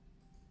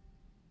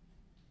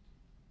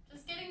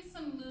 Just getting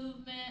some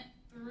movement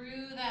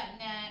through that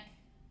neck.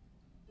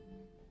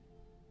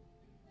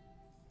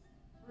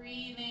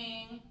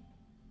 Breathing.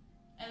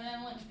 And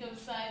then let's go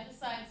side to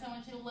side. So I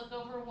want you to look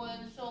over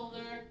one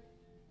shoulder.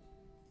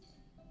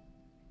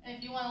 And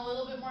if you want a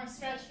little bit more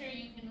stretch here,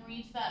 you can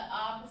reach that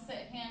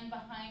opposite hand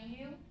behind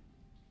you.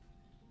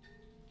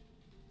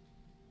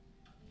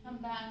 Come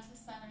back to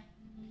center.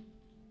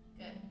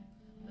 Good.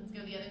 Let's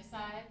go the other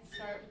side.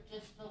 Start with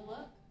just the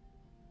look.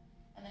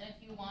 And then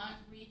if you want,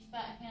 reach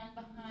that hand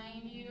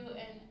behind you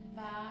and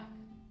back.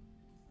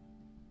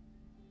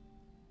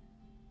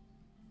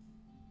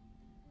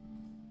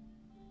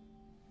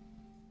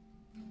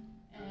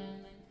 And then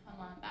come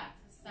on back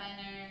to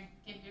center.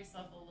 Give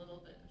yourself a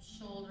little bit of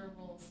shoulder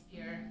rolls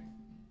here.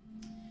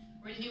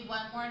 We're going to do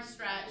one more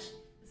stretch.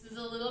 This is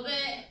a little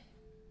bit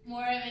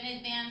more of an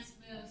advanced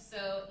move,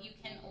 so you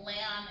can lay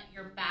on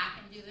your back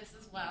and do this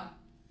as well.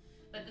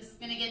 But this is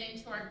going to get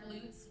into our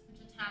glutes,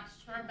 which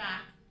attach to our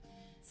back.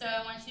 So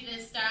I want you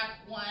to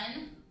stack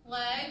one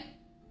leg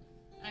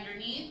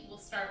underneath. We'll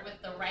start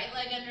with the right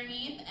leg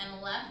underneath,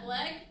 and left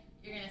leg,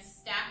 you're going to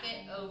stack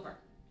it over.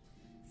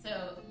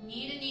 So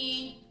knee to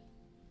knee,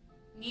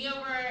 knee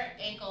over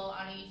ankle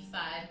on each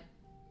side,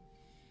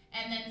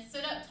 and then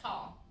sit up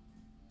tall.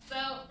 So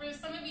for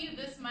some of you,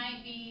 this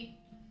might be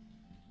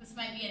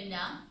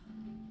enough.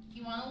 If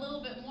you want a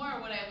little bit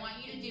more, what I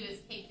want you to do is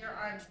take your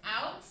arms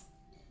out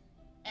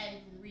and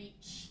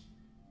reach,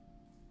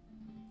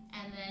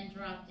 and then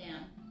drop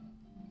down.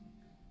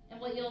 And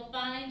what you'll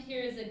find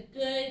here is a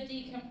good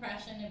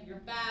decompression of your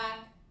back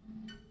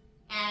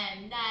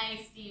and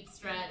nice deep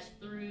stretch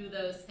through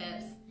those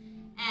hips.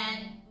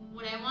 And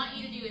what I want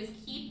you to do is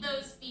keep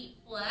those feet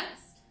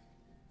flexed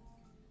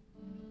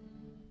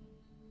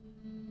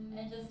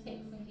and just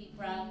take some deep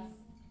breaths.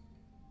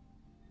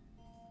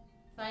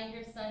 Find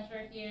your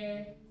center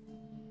here.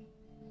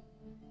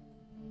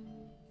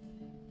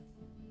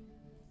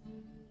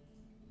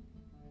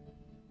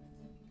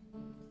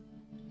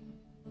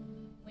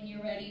 When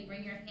you're ready,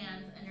 bring your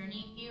hands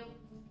underneath you.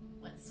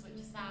 Let's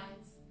switch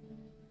sides.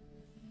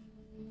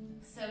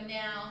 So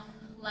now,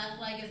 left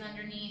leg is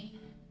underneath,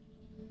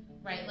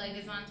 right leg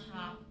is on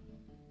top.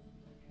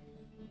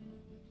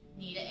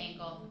 Knee to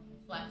ankle,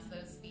 flex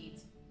those feet.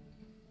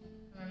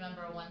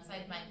 Remember, one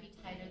side might be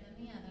tighter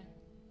than the other.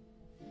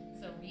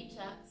 So reach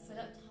up, sit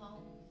up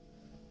tall,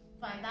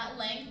 find that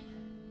length,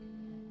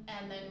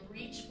 and then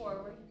reach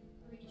forward.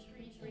 Reach,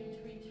 reach, reach,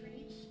 reach,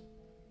 reach.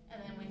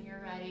 And then when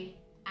you're ready,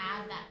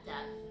 add that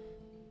depth.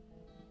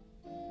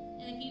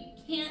 And if you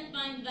can't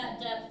find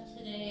that depth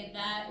today,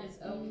 that is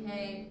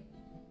okay.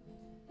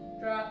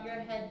 Drop your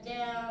head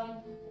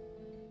down,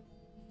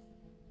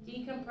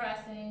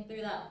 decompressing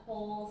through that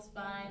whole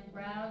spine,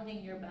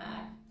 rounding your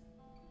back.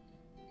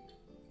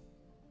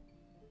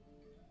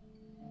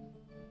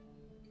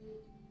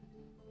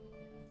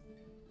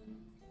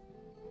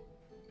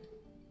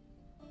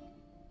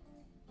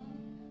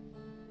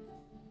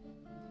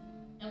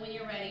 And when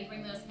you're ready,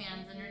 bring those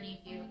hands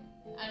underneath you.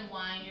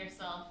 Unwind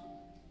yourself.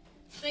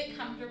 Sit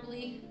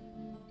comfortably.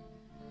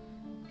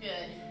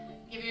 Good.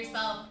 Give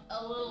yourself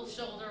a little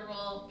shoulder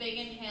roll. Big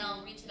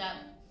inhale, reach it up.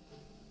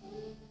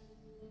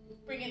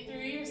 Bring it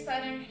through your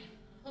center.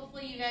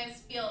 Hopefully you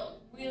guys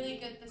feel really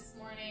good this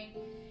morning.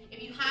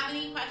 If you have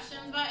any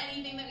questions about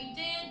anything that we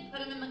did, put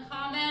them in the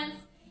comments.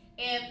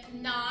 If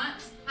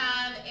not,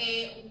 have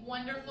a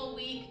wonderful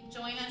week.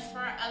 Join us for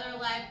our other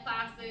live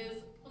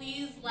classes.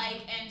 Please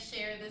like and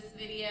share this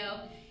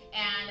video,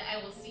 and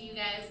I will see you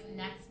guys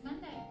next